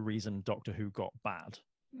Smith as the reason Doctor Who got bad,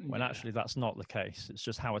 when actually that's not the case. It's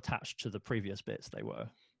just how attached to the previous bits they were.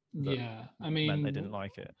 I mean, meant they didn't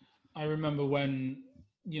like it. I remember when,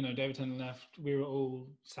 David Tennant left, we were all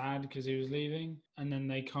sad because he was leaving, and then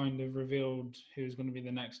they kind of revealed who was going to be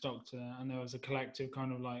the next Doctor, and there was a collective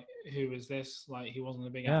kind of like, who is this? Like, he wasn't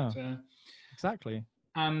a big actor. Exactly.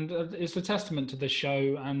 And it's a testament to the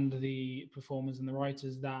show and the performers and the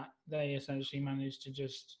writers that they essentially managed to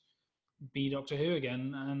just be Doctor Who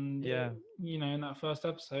again. And, in that first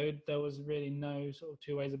episode, there was really no sort of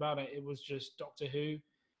two ways about it. It was just Doctor Who.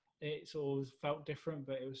 It sort of felt different,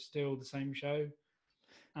 but it was still the same show.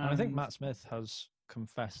 And I think Matt Smith has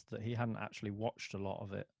confessed that he hadn't actually watched a lot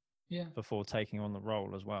of it before taking on the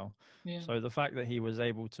role as well. So the fact that he was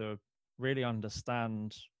able to really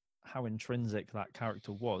understand how intrinsic that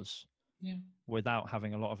character was without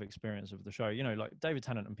having a lot of experience of the show. Like David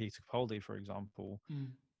Tennant and Peter Capaldi, for example,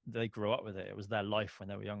 they grew up with it. It was their life when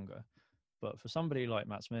they were younger. But for somebody like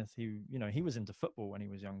Matt Smith, who, he was into football when he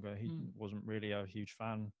was younger, he wasn't really a huge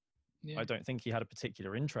fan. I don't think he had a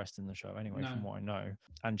particular interest in the show anyway, from what I know.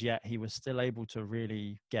 And yet he was still able to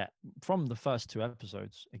really get, from the first 2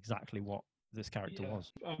 episodes, exactly what this character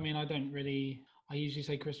was. I mean, I usually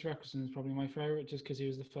say Christopher Eccleston is probably my favourite, just because he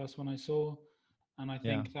was the first one I saw. And I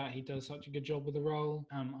think that he does such a good job with the role.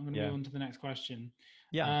 I'm going to move on to the next question.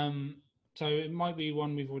 So it might be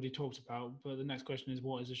one we've already talked about, but the next question is,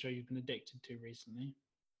 what is a show you've been addicted to recently?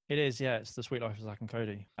 It is, it's The Suite Life of Zack and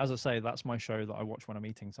Cody. As I say, that's my show that I watch when I'm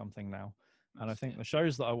eating something now. And I think the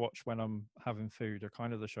shows that I watch when I'm having food are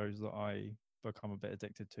kind of the shows that I become a bit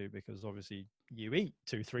addicted to, because obviously you eat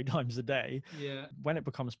 2-3 times a day. When it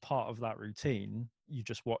becomes part of that routine, you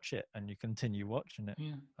just watch it and you continue watching it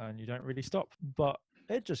and you don't really stop. But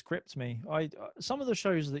it just gripped me. Some of the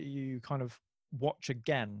shows that you kind of watch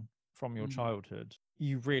again from your childhood,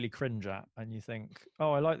 you really cringe at, and you think,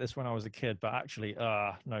 oh, I like this when I was a kid, but actually,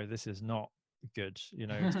 no, this is not good.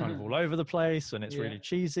 It's kind of all over the place, and it's really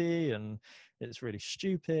cheesy, and it's really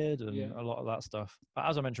stupid, and a lot of that stuff. But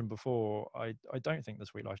as I mentioned before, I don't think The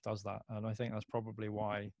Suite Life does that, and I think that's probably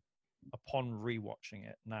why, upon rewatching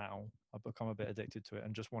it now, I've become a bit addicted to it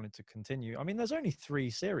and just wanted to continue. I mean, there's only 3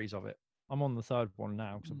 series of it. I'm on the 3rd one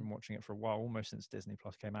now because I've been watching it for a while, almost since Disney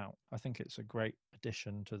Plus came out. I think it's a great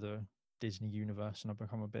addition to the Disney universe, and I've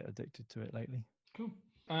become a bit addicted to it lately. Cool.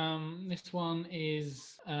 This one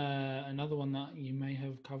is another one that you may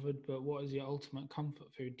have covered, but what is your ultimate comfort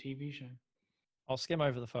food TV show? I'll skim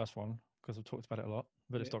over the first one because I've talked about it a lot,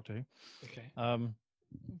 but it's Doctor Who. Okay.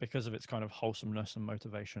 Because of its kind of wholesomeness and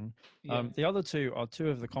motivation. The other 2 are 2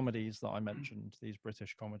 of the comedies that I mentioned, these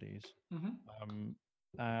British comedies.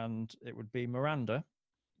 And it would be Miranda,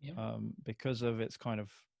 because of its kind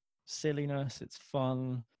of silliness, its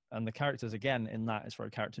fun, and the characters, again, in that, it's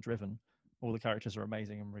very character driven. All the characters are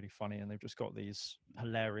amazing and really funny, and they've just got these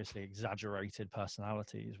hilariously exaggerated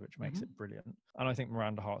personalities, which makes it brilliant. And I think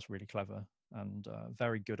Miranda Hart's really clever and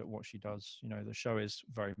very good at what she does. The show is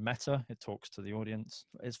very meta. It talks to the audience.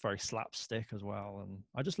 It's very slapstick as well. And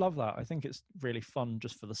I just love that. I think it's really fun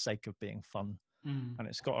just for the sake of being fun. And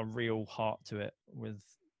it's got a real heart to it with,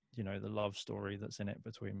 the love story that's in it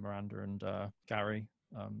between Miranda and Gary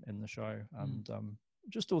in the show. And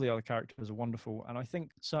just all the other characters are wonderful. And I think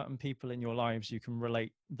certain people in your lives, you can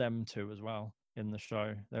relate them to as well in the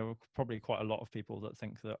show. There were probably quite a lot of people that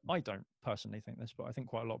think that, I don't personally think this, but I think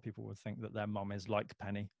quite a lot of people would think that their mum is like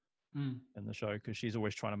Penny in the show, because she's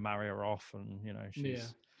always trying to marry her off. And,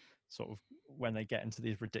 she's sort of, when they get into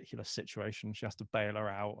these ridiculous situations, she has to bail her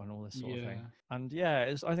out and all this sort of thing. And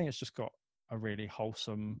I think it's just got a really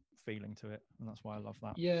wholesome feeling to it, and that's why I love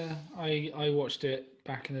that. I watched it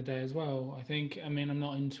back in the day as well. I'm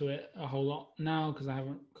not into it a whole lot now because I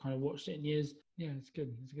haven't kind of watched it in years. It's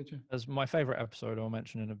good. It's a good show. As my favorite episode, I'll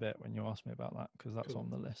mention in a bit when you ask me about that, because that's on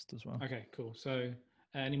the list as well. Okay, cool. So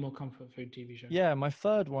any more comfort food TV shows? My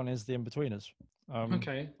 3rd one is The Inbetweeners.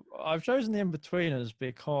 Okay. I've chosen The Inbetweeners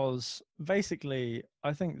because basically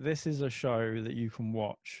I think this is a show that you can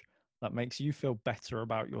watch that makes you feel better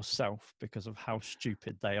about yourself because of how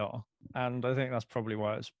stupid they are. And I think that's probably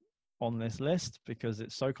why it's on this list, because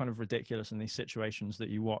it's so kind of ridiculous in these situations that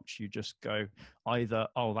you watch. You just go either,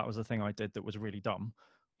 oh, that was a thing I did that was really dumb,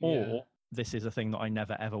 or this is a thing that I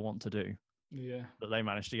never ever want to do, that they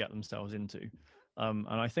managed to get themselves into. And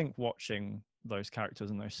I think watching those characters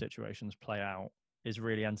and those situations play out is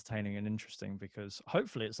really entertaining and interesting, because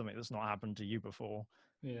hopefully it's something that's not happened to you before.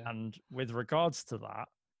 And with regards to that,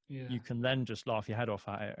 you can then just laugh your head off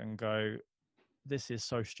at it and go, this is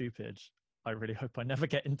so stupid. I really hope I never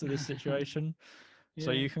get into this situation. Yeah.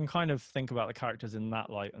 So you can kind of think about the characters in that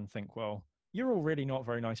light and think, well, you're all really not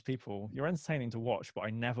very nice people. You're entertaining to watch, but I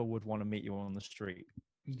never would want to meet you on the street.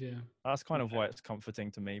 Yeah. That's kind of why it's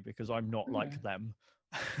comforting to me, because I'm not like them.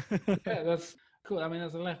 Yeah, that's cool. I mean,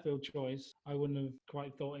 that's a left field choice. I wouldn't have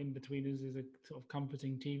quite thought In-Betweeners is a sort of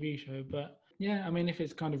comforting TV show, but yeah, I mean, if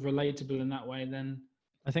it's kind of relatable in that way, then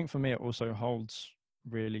I think for me, it also holds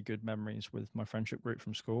really good memories with my friendship group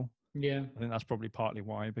from school. yeah, I think that's probably partly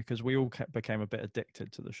why, because we all became a bit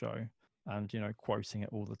addicted to the show and, quoting it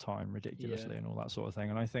all the time ridiculously and all that sort of thing.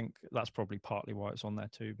 And I think that's probably partly why it's on there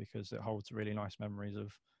too, because it holds really nice memories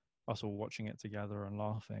of us all watching it together and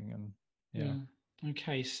laughing. And yeah.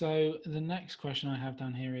 Okay, so the next question I have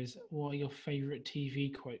down here is, what are your favorite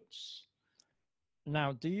TV quotes?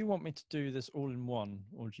 Now, do you want me to do this all in one,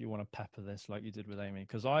 or do you want to pepper this like you did with Amy?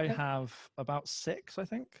 Because I have about 6, I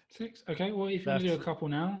think. 6? Okay, well, if you want to do a couple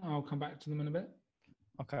now, I'll come back to them in a bit.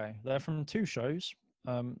 Okay, they're from 2 shows.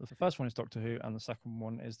 The first one is Doctor Who, and the second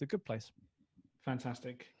one is The Good Place.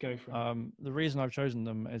 Fantastic. Go for it. The reason I've chosen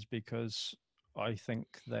them is because I think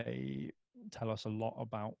they tell us a lot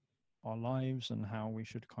about our lives and how we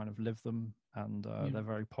should kind of live them, and they're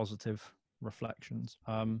very positive reflections.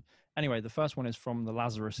 Anyway, the first one is from The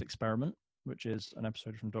Lazarus Experiment, which is an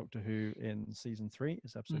episode from Doctor Who in season 3.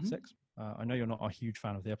 It's episode 6. I know you're not a huge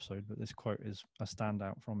fan of the episode, but this quote is a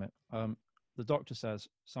standout from it. The Doctor says,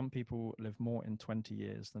 "Some people live more in 20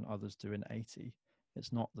 years than others do in 80.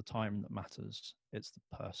 It's not the time that matters, it's the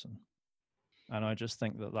person." And I just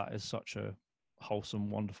think that that is such a wholesome,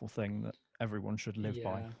 wonderful thing that everyone should live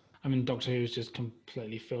by. I mean, Doctor Who is just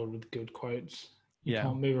completely filled with good quotes. You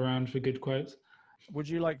can't move around for good quotes. Would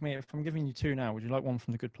you like me, if I'm giving you 2 now, would you like one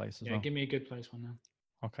from The Good Place as well? Yeah, give me a Good Place one now.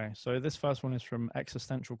 Okay, so this first one is from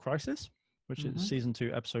Existential Crisis, which is season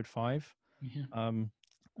 2, episode 5. Yeah.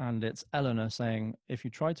 And it's Eleanor saying, "If you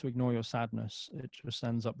try to ignore your sadness, it just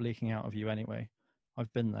ends up leaking out of you anyway.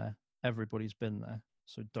 I've been there. Everybody's been there.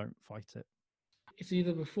 So don't fight it." It's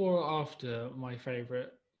either before or after my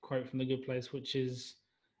favorite quote from The Good Place, which is,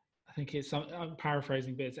 I think it's, I'm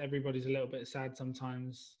paraphrasing, but it's everybody's a little bit sad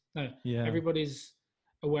sometimes. No, everybody's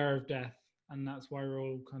aware of death, and that's why we're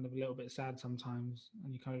all kind of a little bit sad sometimes,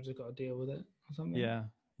 and you kind of just got to deal with it or something. Yeah.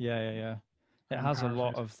 It has a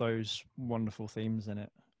lot of those wonderful themes in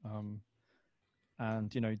it. And,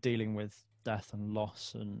 dealing with death and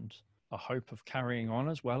loss and a hope of carrying on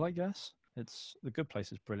as well, I guess. The Good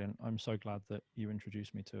Place is brilliant. I'm so glad that you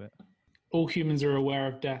introduced me to it. All humans are aware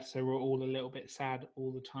of death, so we're all a little bit sad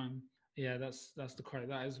all the time. Yeah, that's the quote.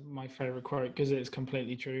 That is my favorite quote because it's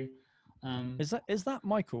completely true. Is that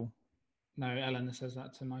Michael? No, Eleanor says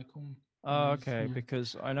that to Michael. Oh, okay,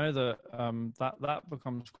 because I know that that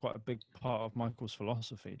becomes quite a big part of Michael's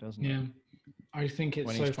philosophy, doesn't it? Yeah, I think it's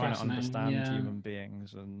when so he's trying to fascinating. understand human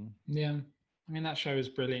beings and I mean, that show is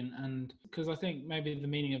brilliant, and because I think maybe the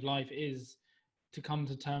meaning of life is to come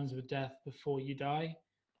to terms with death before you die,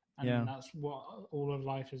 and that's what all of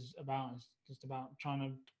life is about. It's just about trying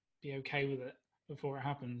to be okay with it before it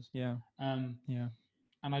happens.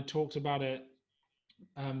 And I talked about it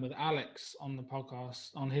with Alex on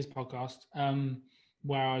his podcast,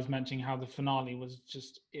 where I was mentioning how the finale was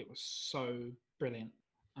it was so brilliant,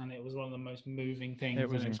 and it was one of the most moving things. It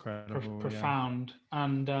was incredible, profound,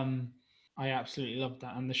 and I absolutely loved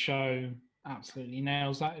that. And the show absolutely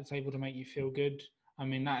nails that. It's able to make you feel good. I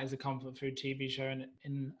mean, that is a comfort food TV show in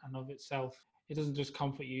and of itself. It doesn't just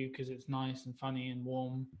comfort you because it's nice and funny and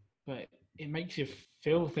warm, but it makes you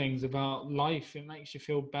feel things about life. It makes you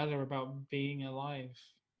feel better about being alive.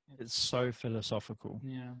 It's so philosophical.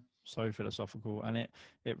 Yeah. So philosophical. And it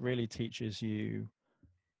really teaches you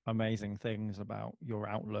amazing things about your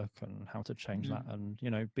outlook and how to change that. And,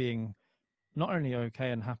 being not only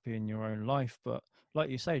okay and happy in your own life, but like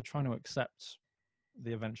you say, trying to accept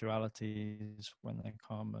the eventualities when they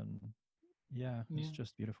come. And it's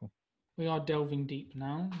just beautiful. We are delving deep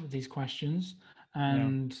now with these questions,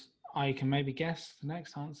 and I can maybe guess the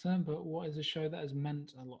next answer, but what is a show that has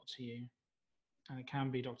meant a lot to you? And it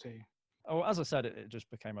can be Doctor Who. Oh, as I said, it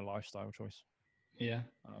just became a lifestyle choice. Yeah.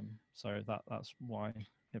 So that's why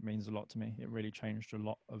it means a lot to me. It really changed a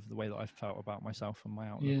lot of the way that I felt about myself and my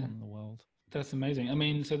outlook on the world. That's amazing. I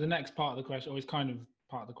mean, so the next part of the question, or it's kind of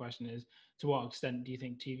part of the question, is to what extent do you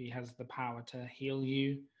think TV has the power to heal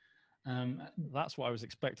you? That's what I was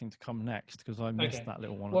expecting to come next, because I missed that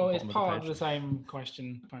little one. Well, it's part of the same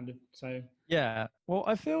question, kind of. So yeah. Well,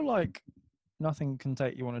 I feel like nothing can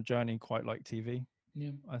take you on a journey quite like TV.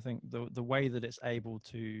 Yeah. I think the way that it's able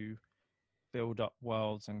to build up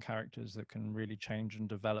worlds and characters that can really change and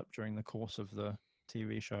develop during the course of the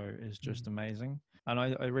TV show is just amazing. And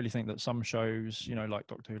I really think that some shows, you know, like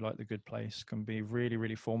Doctor Who, like The Good Place, can be really,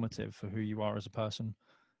 really formative for who you are as a person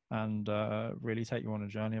and really take you on a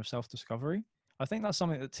journey of self-discovery. I think that's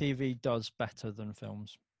something that TV does better than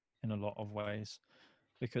films in a lot of ways,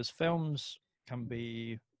 because films can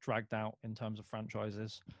be dragged out in terms of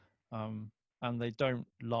franchises. And they don't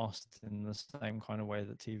last in the same kind of way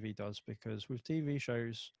that TV does, because with TV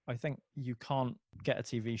shows, I think you can't get a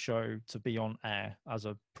TV show to be on air as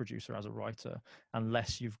a producer, as a writer,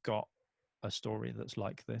 unless you've got a story that's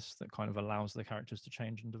like this, that kind of allows the characters to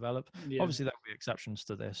change and develop. Yeah. Obviously, there will be exceptions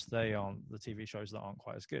to this. They aren't the TV shows that aren't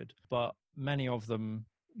quite as good, but many of them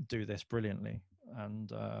do this brilliantly.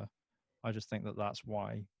 And I just think that that's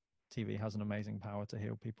why TV has an amazing power to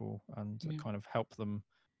heal people and to kind of help them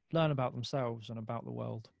learn about themselves and about the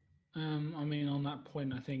world. I mean, on that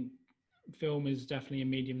point, I think film is definitely a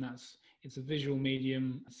medium it's a visual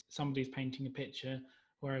medium. Somebody's painting a picture,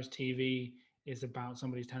 whereas TV is about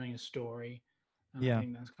somebody's telling a story. And I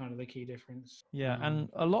think that's kind of the key difference. Yeah, and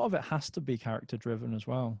a lot of it has to be character driven as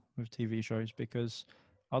well with TV shows, because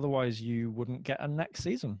otherwise you wouldn't get a next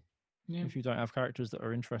season if you don't have characters that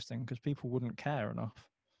are interesting, because people wouldn't care enough.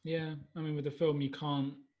 Yeah, I mean, with a film, you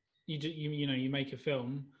can't, you make a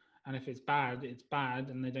film, and if it's bad,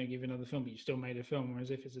 and they don't give you another film, but you still made a film.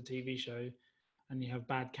 Whereas if it's a TV show and you have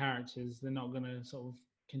bad characters, they're not going to sort of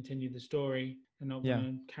continue the story. They're not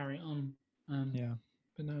going to carry it on.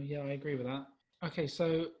 But no, I agree with that. Okay,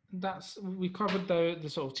 so we covered the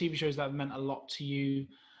sort of TV shows that have meant a lot to you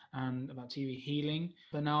and about TV healing.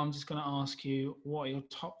 But now I'm just going to ask you, what are your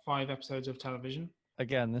top 5 episodes of television?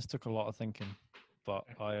 Again, this took a lot of thinking, but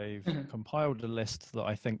I've compiled a list that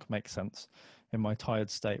I think makes sense in my tired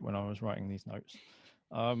state when I was writing these notes.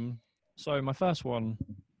 So my first one,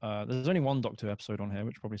 there's only one Doctor Who episode on here,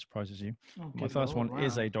 which probably surprises you. My first one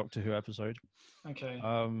is a Doctor Who episode. Okay.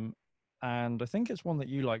 And I think it's one that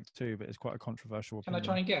you like too, but it's quite a controversial opinion. Can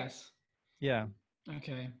I try and guess? Yeah.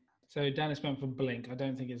 Okay. So Dennis went for Blink. I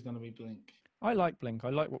don't think it's going to be Blink. I like Blink.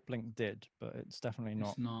 I like what Blink did, but it's definitely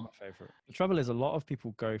not my favorite. The trouble is, a lot of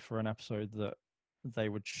people go for an episode that they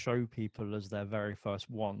would show people as their very first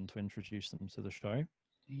one to introduce them to the show.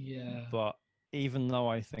 Yeah. But even though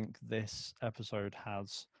I think this episode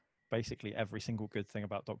has basically every single good thing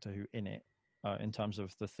about Doctor Who in it, in terms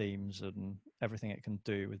of the themes and everything it can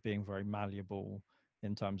do with being very malleable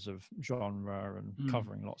in terms of genre and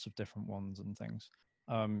covering lots of different ones and things.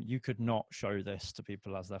 You could not show this to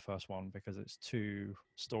people as their first one because it's too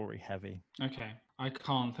story heavy. Okay, I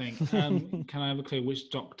can't think. Can I have a clue?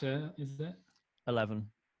 Which Doctor is it? 11.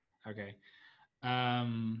 Okay.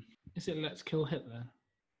 Is it Let's Kill Hitler?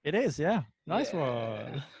 It is, yeah. Nice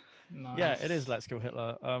one. Nice. Yeah, it is Let's Kill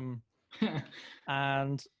Hitler.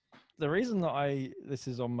 And the reason that this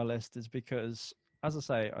is on my list is because, as I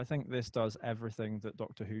say, I think this does everything that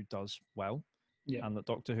Doctor Who does well. Yeah. And that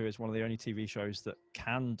Doctor Who is one of the only TV shows that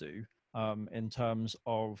can do, in terms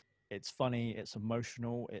of it's funny, it's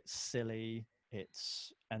emotional, it's silly,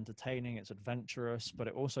 it's entertaining, it's adventurous, but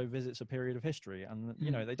it also visits a period of history. And, you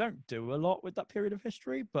know, they don't do a lot with that period of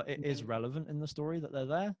history, but it is relevant in the story that they're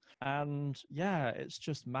there. And yeah, it's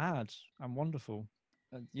just mad and wonderful.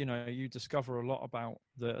 You know, you discover a lot about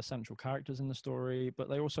the essential characters in the story, but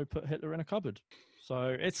they also put Hitler in a cupboard.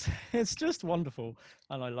 So it's just wonderful,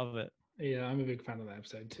 and I love it. Yeah, I'm a big fan of that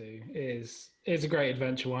episode too. It's a great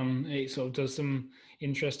adventure one. It sort of does some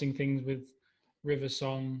interesting things with River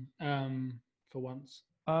Song, for once.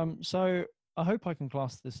 So I hope I can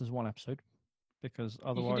class this as one episode, because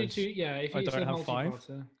otherwise if I don't have 5.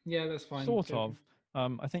 Yeah, that's fine. Sort of.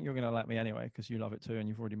 I think you're going to let me anyway, because you love it too, and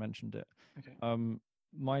you've already mentioned it. Okay.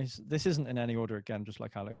 This isn't in any order again, just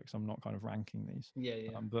like Alex. I'm not kind of ranking these.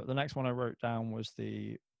 Yeah. But the next one I wrote down was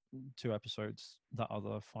the 2 episodes that are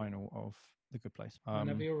the final of The Good Place.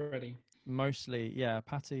 Whenever you're ready. Mostly, yeah,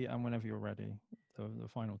 Patty and Whenever You're Ready, the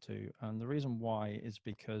final 2. And the reason why is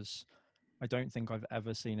because I don't think I've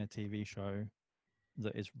ever seen a TV show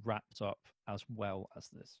that is wrapped up as well as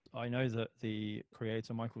this. I know that the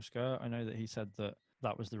creator, Michael Schur, I know that he said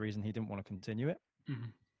that was the reason he didn't want to continue it. Mm-hmm.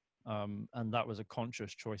 And that was a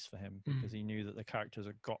conscious choice for him, because he knew that the characters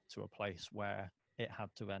had got to a place where it had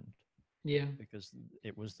to end. Yeah. Because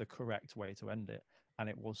it was the correct way to end it. And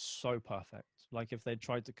it was so perfect. Like, if they'd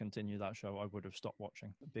tried to continue that show, I would have stopped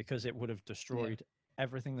watching, because it would have destroyed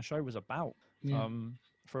everything the show was about. Yeah.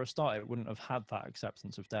 For a start, it wouldn't have had that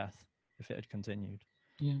acceptance of death if it had continued.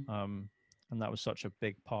 Yeah. And that was such a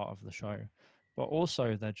big part of the show. But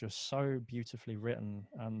also, they're just so beautifully written.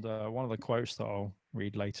 And one of the quotes that I'll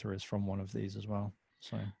read later is from one of these as well.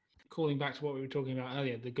 So, calling back to what we were talking about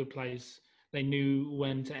earlier, The Good Place they knew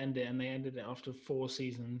when to end it, and they ended it after 4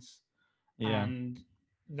 seasons, Yeah. and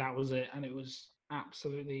that was it, and it was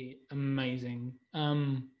absolutely amazing.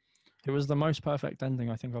 It was the most perfect ending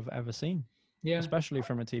I think I've ever seen, Yeah, especially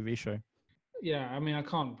from a TV show. yeah. I mean, I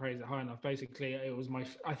can't praise it high enough. Basically, it was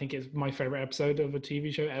I think it's my favorite episode of a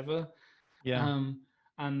TV show ever. Yeah. Um,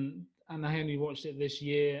 and I only watched it this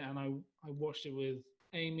year, and I watched it with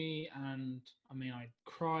Amy, and I mean, I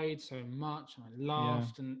cried so much, and I Yeah.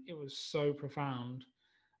 laughed, and it was so profound,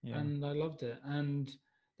 Yeah. and I loved it. And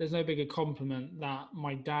there's no bigger compliment that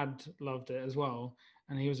my dad loved it as well,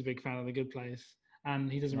 and he was a big fan of The Good Place.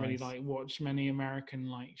 And he doesn't really Nice. like watch many American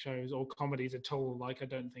like shows or comedies at all. Like I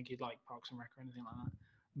don't think he'd like Parks and Rec or anything like that.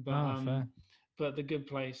 But Ah, fair. but The Good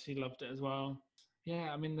Place, he loved it as well.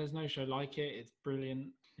 Yeah, I mean, there's no show like it. It's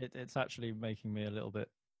brilliant. It's actually making me a little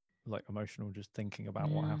bit like emotional just thinking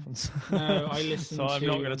about what Yeah. happens. No, I So listened I'm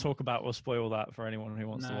not going to to. talk about or spoil that for anyone who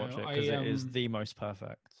wants to watch No, it because it is the most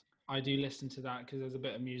perfect. I do listen to that because there's a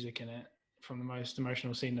bit of music in it from the most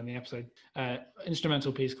emotional scene in the episode.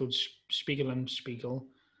 Instrumental piece called Spiegel and Spiegel,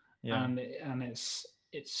 Yeah. and it's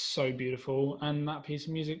so beautiful. And that piece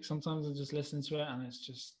of music, sometimes I just listen to it and it's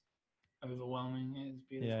just overwhelming. It's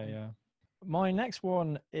beautiful. Yeah, yeah. My next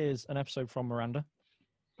one is an episode from Miranda.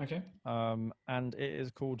 Okay. And it is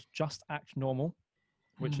called Just Act Normal,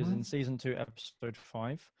 which is in season 2, episode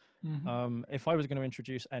 5. If I was going to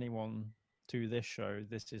introduce anyone to this show,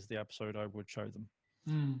 this is the episode I would show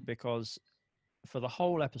them. Because for the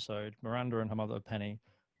whole episode, Miranda and her mother, Penny,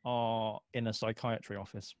 are in a psychiatry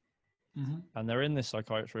office. And they're in this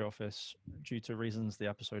psychiatry office due to reasons the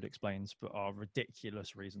episode explains, but are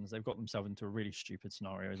ridiculous reasons. They've got themselves into a really stupid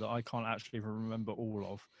scenario that I can't actually remember all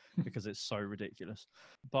of because it's so ridiculous.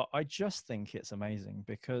 But I just think it's amazing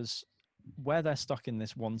because where they're stuck in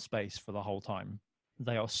this one space for the whole time,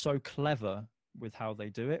 they are so clever with how they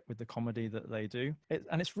do it, with the comedy that they do.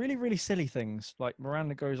 And it's really, really silly things. Like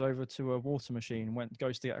Miranda goes over to a water machine,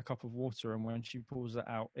 goes to get a cup of water, and when she pulls it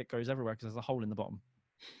out, it goes everywhere because there's a hole in the bottom.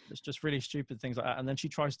 It's just really stupid things like that. And then she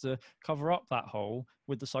tries to cover up that hole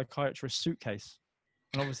with the psychiatrist's suitcase.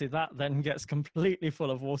 And obviously that then gets completely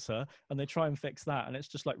full of water and they try and fix that. And it's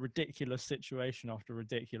just like ridiculous situation after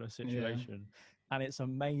ridiculous situation. Yeah. And it's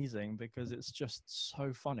amazing because it's just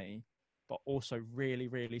so funny, but also really,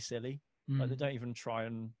 really silly. Like they don't even try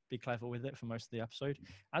and be clever with it for most of the episode.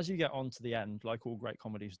 As you get on to the end, like all great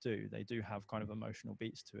comedies do, they do have kind of emotional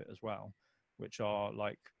beats to it as well, which are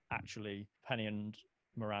like actually Penny and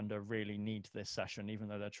Miranda really need this session, even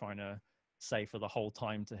though they're trying to say for the whole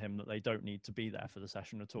time to him that they don't need to be there for the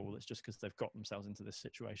session at all. It's just because they've got themselves into this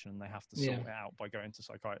situation and they have to sort it out by going to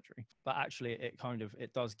psychiatry. But actually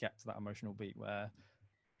it does get to that emotional beat where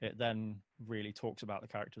it then really talks about the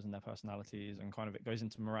characters and their personalities, and kind of it goes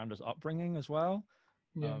into Miranda's upbringing as well,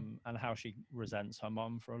 and how she resents her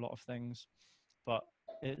mum for a lot of things. But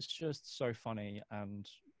it's just so funny, and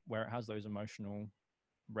where it has those emotional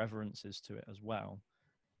reverences to it as well,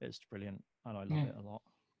 it's brilliant, and I love it a lot.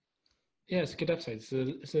 Yeah, it's a good episode.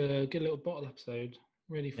 It's a good little bottle episode.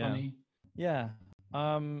 Really funny. Yeah.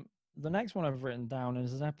 The next one I've written down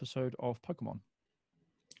is an episode of Pokemon.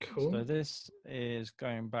 Cool. So this is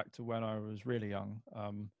going back to when I was really young.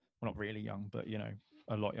 Well, not really young, but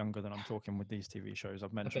a lot younger than I'm talking with these TV shows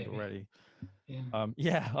I've mentioned already.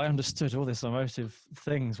 Yeah. I understood all this emotive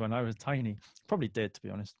things when I was tiny. Probably did, to be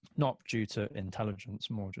honest. Not due to intelligence,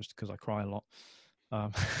 more just because I cry a lot.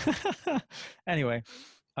 Anyway,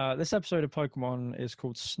 this episode of Pokemon is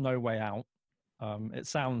called Snow Way Out. It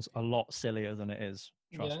sounds a lot sillier than it is,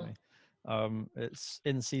 trust me. It's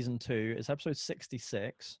in season 2. It's episode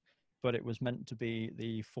 66, but it was meant to be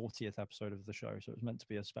the 40th episode of the show, so it was meant to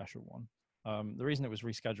be a special one. The reason it was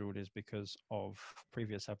rescheduled is because of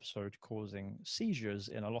previous episode causing seizures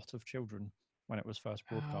in a lot of children when it was first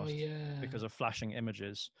broadcast because of flashing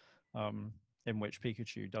images in which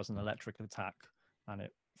Pikachu does an electric attack and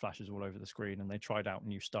it flashes all over the screen, and they tried out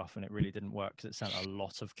new stuff and it really didn't work because it sent a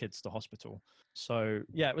lot of kids to hospital. So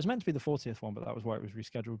yeah, it was meant to be the 40th one, but that was why it was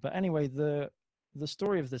rescheduled. But anyway, the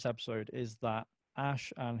story of this episode is that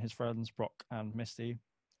Ash and his friends Brock and Misty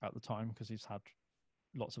at the time, because he's had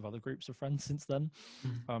lots of other groups of friends since then,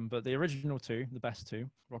 but the original two, the best two,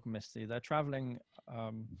 Brock and Misty, they're traveling,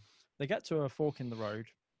 they get to a fork in the road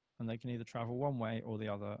and they can either travel one way or the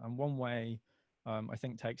other, and one way I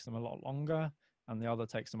think takes them a lot longer, and the other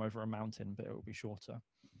takes them over a mountain, but it will be shorter.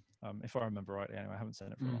 If I remember rightly, anyway, I haven't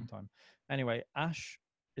seen it for a long time. Anyway, Ash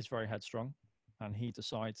is very headstrong, and he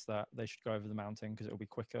decides that they should go over the mountain because it'll be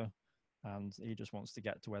quicker, and he just wants to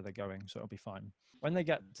get to where they're going, so it'll be fine. When they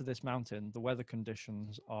get to this mountain, the weather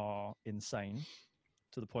conditions are insane,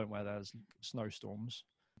 to the point where there's snowstorms.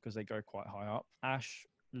 because they go quite high up. Ash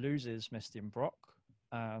loses Misty and Brock,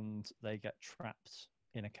 and they get trapped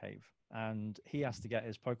in a cave. And he has to get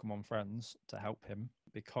his Pokemon friends to help him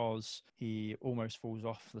because he almost falls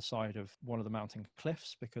off the side of one of the mountain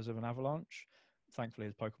cliffs because of an avalanche. Thankfully,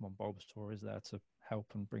 his Pokemon Bulbasaur is there to help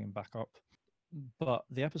and bring him back up. But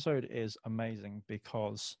the episode is amazing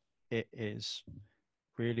because it is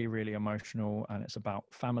really, really emotional, and it's about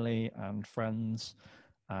family and friends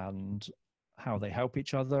and how they help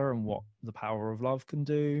each other and what the power of love can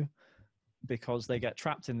do. Because they get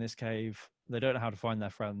trapped in this cave, they don't know how to find their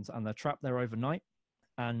friends, and they're trapped there overnight.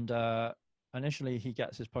 And initially, he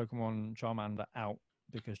gets his Pokemon Charmander out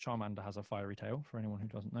because Charmander has a fiery tail, for anyone who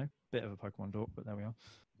doesn't know. Bit of a Pokemon dork, but there we are.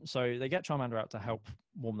 So they get Charmander out to help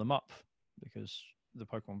warm them up because the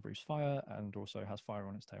Pokemon breathes fire and also has fire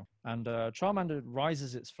on its tail. And Charmander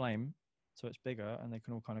rises its flame, so it's bigger, and they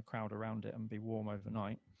can all kind of crowd around it and be warm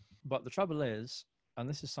overnight. But the trouble is, and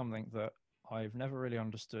this is something that I've never really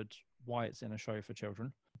understood why it's in a show for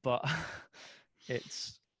children, but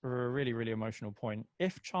it's a really, really emotional point.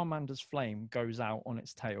 If Charmander's flame goes out on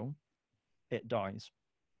its tail, it dies.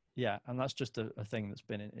 Yeah, and that's just a thing that's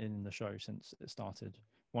been in the show since it started.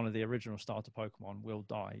 One of the original starter Pokemon will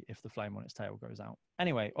die if the flame on its tail goes out.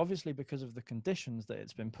 Anyway, obviously, because of the conditions that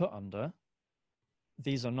it's been put under,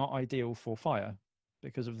 these are not ideal for fire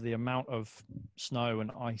because of the amount of snow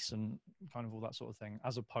and ice and kind of all that sort of thing,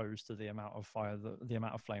 as opposed to the amount of fire, the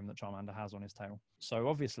amount of flame that Charmander has on his tail. So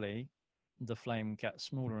obviously, the flame gets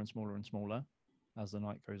smaller and smaller and smaller as the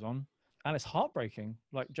night goes on. And it's heartbreaking.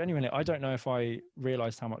 Like, genuinely, I don't know if I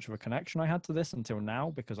realized how much of a connection I had to this until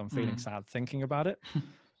now because I'm feeling sad thinking about it.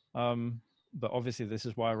 But obviously, this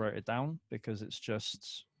is why I wrote it down, because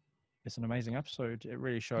it's an amazing episode. It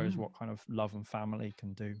really shows what kind of love and family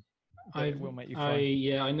can do. It will make you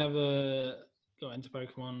cry. I never got into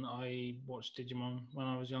Pokemon. I watched Digimon when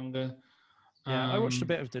I was younger. Yeah, I watched a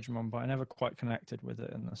bit of Digimon, but I never quite connected with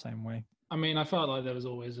it in the same way. I mean, I felt like there was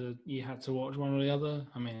always you had to watch one or the other.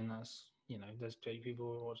 I mean, that's, there's two people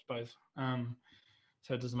who watch both.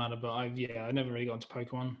 So it doesn't matter. But I never really got into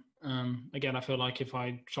Pokemon. Again, I feel like if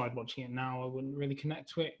I tried watching it now, I wouldn't really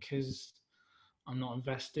connect to it because I'm not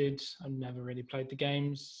invested. I've never really played the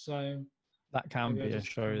games, so that can be a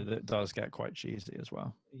show that does get quite cheesy as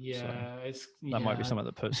well. Yeah, so that might be something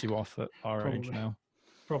that puts you off at our age now.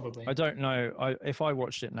 Probably. I don't know. If I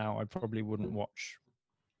watched it now, I probably wouldn't watch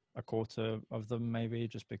a quarter of them, maybe,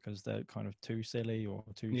 just because they're kind of too silly or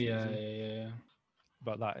too cheesy. Yeah.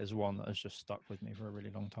 But that is one that has just stuck with me for a really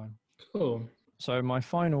long time. Cool. So my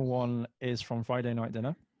final one is from Friday Night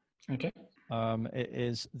Dinner. Okay. It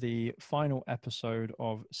is the final episode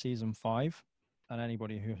of season 5, and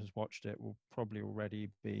anybody who has watched it will probably already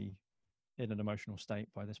be in an emotional state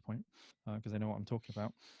by this point because they know what I'm talking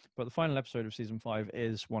about. But the final episode of season 5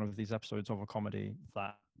 is one of these episodes of a comedy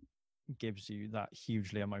that gives you that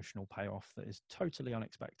hugely emotional payoff that is totally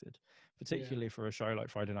unexpected, particularly for a show like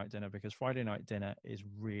Friday Night Dinner, because Friday Night Dinner is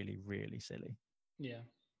really, really silly. Yeah.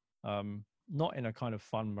 Not in a kind of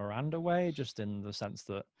fun Miranda way, just in the sense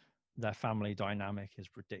that their family dynamic is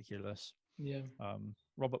ridiculous. Yeah.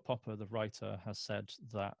 Robert Popper, the writer, has said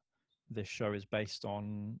that this show is based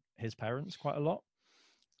on his parents quite a lot.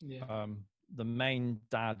 Yeah. The main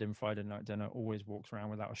dad in Friday Night Dinner always walks around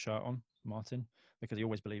without a shirt on, Martin, because he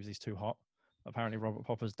always believes he's too hot. Apparently, Robert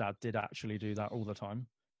Popper's dad did actually do that all the time,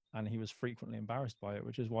 and he was frequently embarrassed by it,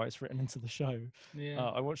 which is why it's written into the show. Yeah.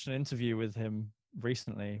 I watched an interview with him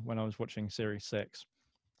recently when I was watching Series 6,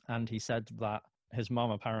 and he said that his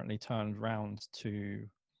mum apparently turned round to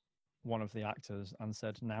one of the actors and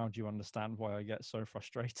said, "Now do you understand why I get so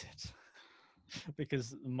frustrated?"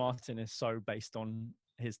 Because Martin is so based on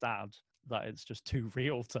his dad that it's just too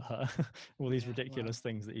real to her, all these ridiculous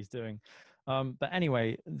things that he's doing. But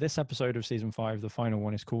anyway, this episode of season 5, the final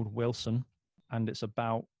one, is called Wilson, and it's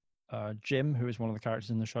about Jim, who is one of the characters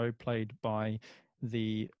in the show, played by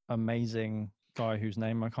the amazing guy whose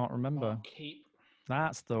name I can't remember. Mark Heap.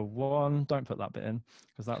 That's the one. Don't put that bit in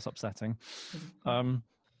because that's upsetting.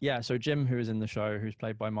 So Jim, who is in the show, who's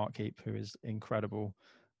played by Mark Heap, who is incredible.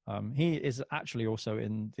 He is actually also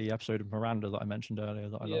in the episode of Miranda that I mentioned earlier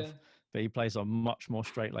that I love, but he plays a much more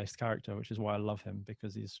straight-laced character, which is why I love him,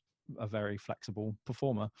 because he's a very flexible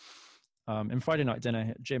performer. In Friday Night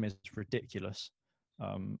Dinner, Jim is ridiculous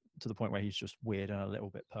to the point where he's just weird and a little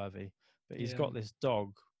bit pervy, but he's got this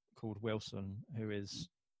dog called Wilson, who is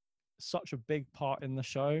such a big part in the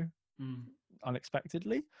show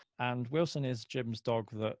unexpectedly, and Wilson is Jim's dog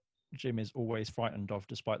that Jim is always frightened of,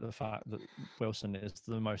 despite the fact that Wilson is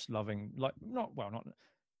the most loving,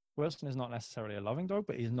 Wilson is not necessarily a loving dog,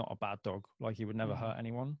 but he's not a bad dog. Like, he would never hurt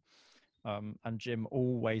anyone. And Jim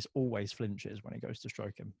always flinches when he goes to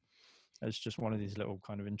stroke him. It's just one of these little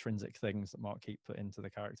kind of intrinsic things that Mark Keep put into the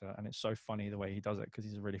character. And it's so funny the way he does it because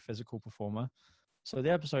he's a really physical performer. So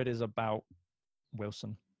the episode is about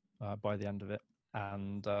Wilson by the end of it.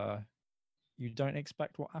 And you don't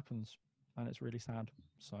expect what happens. And it's really sad.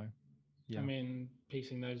 So, yeah. I mean,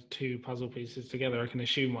 piecing those two puzzle pieces together, I can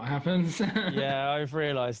assume what happens. Yeah, I've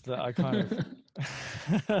realised that I kind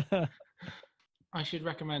of... I should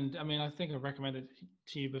recommend, I mean, I think I've recommended it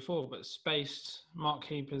to you before, but Spaced, Mark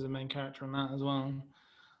Keep is a main character on that as well.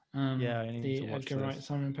 Yeah, I need to watch Edgar this. Wright,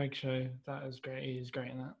 Simon Pegg show, that is great. He's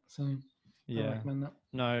great in that. So yeah, I recommend that.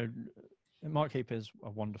 No, Mark Keep is a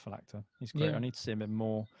wonderful actor. He's great. Yeah. I need to see him in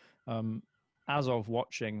more. As of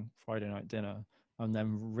watching Friday Night Dinner, and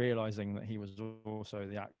then realizing that he was also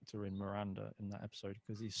the actor in Miranda in that episode,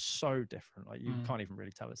 because he's so different. Like you can't even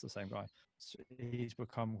really tell it's the same guy. So he's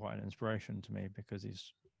become quite an inspiration to me because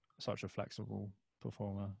he's such a flexible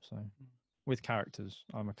performer. So with characters,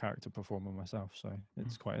 I'm a character performer myself, so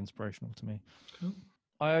it's quite inspirational to me. Cool.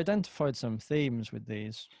 I identified some themes with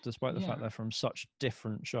these, despite the fact they're from such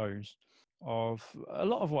different shows. Of a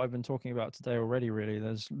lot of what I've been talking about today already, really.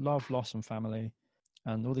 There's love, loss, and family.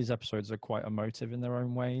 And all these episodes are quite emotive in their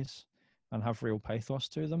own ways and have real pathos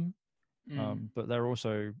to them. But they're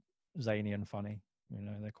also zany and funny. You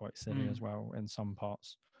know, they're quite silly as well in some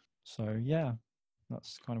parts. So, yeah,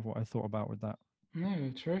 that's kind of what I thought about with that.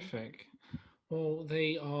 No, terrific. Well,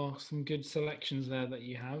 they are some good selections there that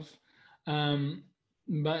you have.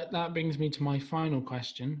 But that brings me to my final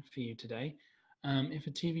question for you today. If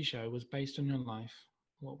a TV show was based on your life,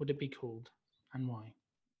 what would it be called and why?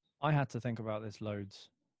 I had to think about this loads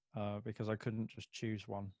because I couldn't just choose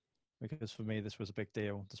one, because for me this was a big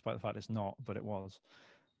deal, despite the fact it's not, but it was.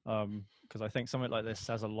 Because I think something like this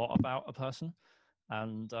says a lot about a person.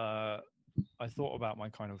 And I thought about my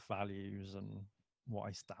kind of values and what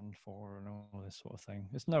I stand for and all this sort of thing.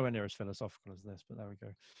 It's nowhere near as philosophical as this, but there we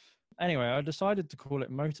go. Anyway, I decided to call it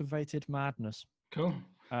Motivated Madness. Cool.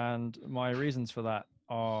 And my reasons for that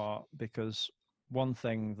are because one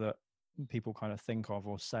thing that people kind of think of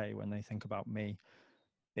or say when they think about me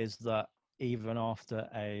is that even after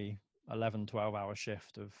a 11-12 hour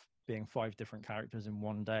shift of being 5 different characters in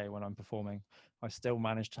one day when I'm performing, I still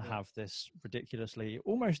manage to have this ridiculously,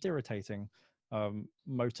 almost irritating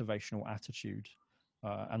motivational attitude,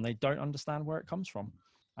 and they don't understand where it comes from.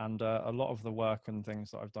 And a lot of the work and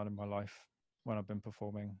things that I've done in my life when I've been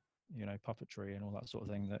performing, you know, puppetry and all that sort of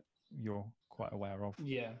thing that you're quite aware of,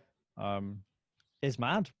 is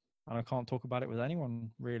mad. And I can't talk about it with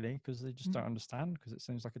anyone really because they just don't understand, because it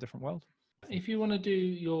seems like a different world. If you want to do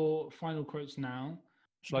your final quotes now.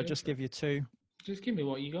 Shall I just give you 2? Just give me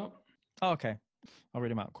what you got. Oh, okay. I'll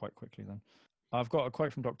read them out quite quickly then. I've got a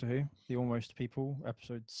quote from Doctor Who, The Almost People,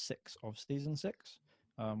 episode 6 of season 6,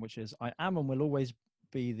 which is, "I am and will always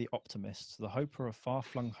be the optimist, the hoper of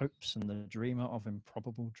far-flung hopes and the dreamer of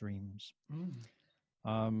improbable dreams."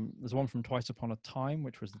 There's one from Twice Upon a Time,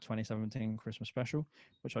 which was the 2017 Christmas special,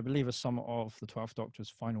 which I believe are some of the 12th Doctor's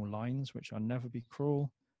final lines, which are, "Never be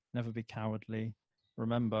cruel, never be cowardly.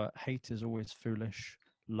 Remember, hate is always foolish.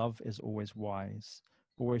 Love is always wise.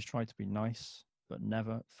 Always try to be nice, but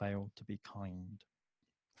never fail to be kind."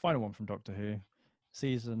 Final one from Doctor Who,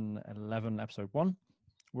 season 11, episode 1.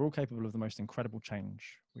 "We're all capable of the most incredible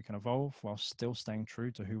change. We can evolve while still staying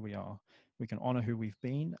true to who we are. We can honor who we've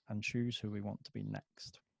been and choose who we want to be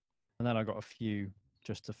next." And then I got a few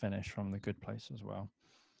just to finish from The Good Place as well,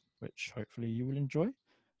 which hopefully you will enjoy.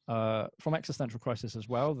 From Existential Crisis as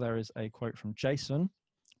well, there is a quote from Jason,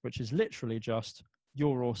 which is literally just,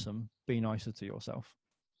 "You're awesome, be nicer to yourself."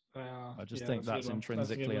 I just think that's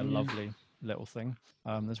intrinsically a lovely little thing.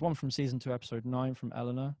 There's one from season 2, episode 9 from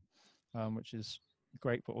Eleanor, which is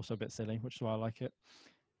great, but also a bit silly, which is why I like it.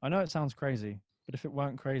 "I know it sounds crazy, but if it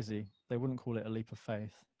weren't crazy, they wouldn't call it a leap of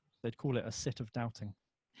faith. They'd call it a sit of doubting."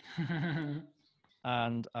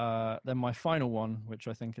 And then my final one, which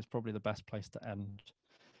I think is probably the best place to end,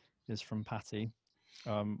 is from Patty,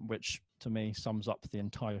 which to me sums up the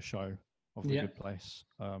entire show of The Good Place.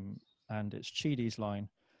 And it's Chidi's line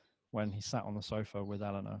when he sat on the sofa with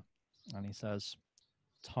Eleanor and he says,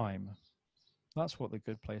 "Time. That's what The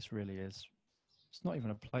Good Place really is. It's not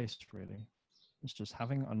even a place, really. It's just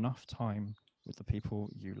having enough time with the people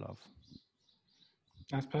you love."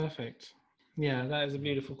 That's perfect. Yeah, that is a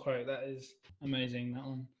beautiful quote. That is amazing, that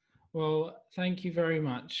one. Well, thank you very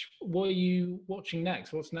much. What are you watching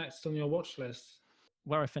next? What's next on your watch list?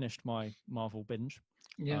 Where I finished my Marvel binge,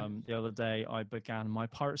 the other day I began my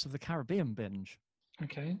Pirates of the Caribbean binge.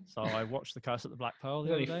 Okay. So I watched The Curse at the Black Pearl the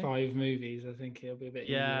There's other only day. 5 movies. I think it'll be a bit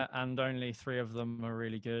Yeah, and only 3 of them are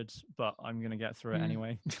really good, but I'm going to get through it Yeah.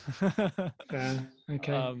 anyway. Fair.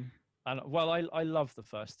 Okay. And well, I love the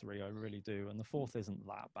first 3, I really do, and the 4th isn't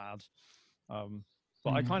that bad.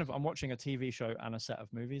 But I'm watching a TV show and a set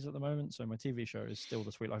of movies at the moment. So my TV show is still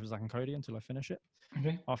The Sweet Life of Zack and Cody until I finish it.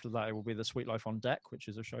 Okay. After that, it will be The Sweet Life on Deck, which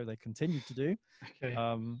is a show they continue to do. Okay.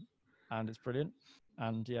 And it's brilliant.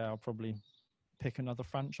 And yeah, I'll probably pick another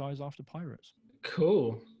franchise after Pirates.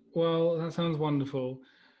 Cool. Well, that sounds wonderful.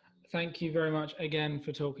 Thank you very much again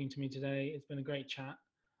for talking to me today. It's been a great chat.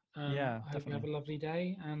 Yeah, I hope you have a lovely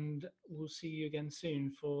day, and we'll see you again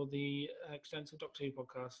soon for the extensive Doctor Who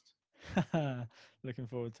podcast. Looking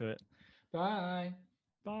forward to it. Bye.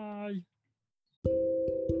 Bye.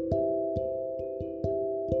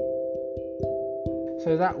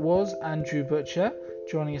 So that was Andrew Butcher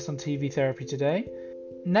joining us on TV Therapy today.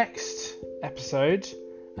 Next episode,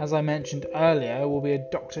 as I mentioned earlier, will be a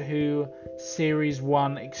Doctor Who Series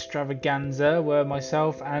 1 extravaganza where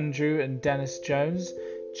myself, Andrew and Dennis Jones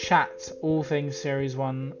chat all things Series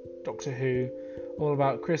 1 Doctor Who, all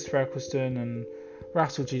about Christopher Eccleston and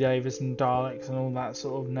Russell T Davies and Daleks and all that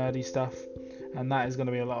sort of nerdy stuff, and that is going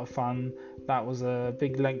to be a lot of fun. That was a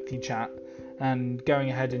big lengthy chat, and going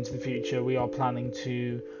ahead into the future we are planning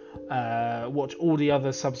to watch all the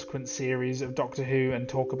other subsequent series of Doctor Who and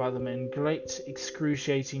talk about them in great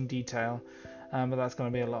excruciating detail, but that's going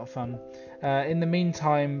to be a lot of fun. In the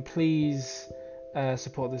meantime, please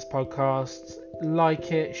support this podcast,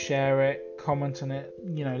 like it, share it, comment on it,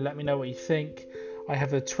 let me know what you think. I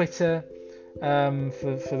have a Twitter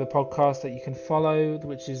for the podcast that you can follow,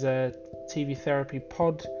 which is a TV Therapy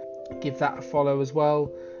Pod. Give that a follow as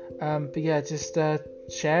well. But yeah, just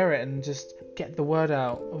share it and just get the word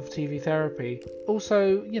out of TV Therapy.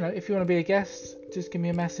 Also, if you want to be a guest, just give me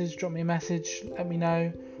a message, drop me a message, let me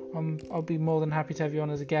know. I'll be more than happy to have you on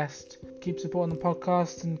as a guest. Keep supporting the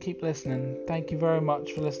podcast and keep listening. Thank you very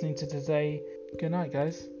much for listening to today. Good night,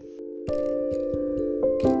 guys.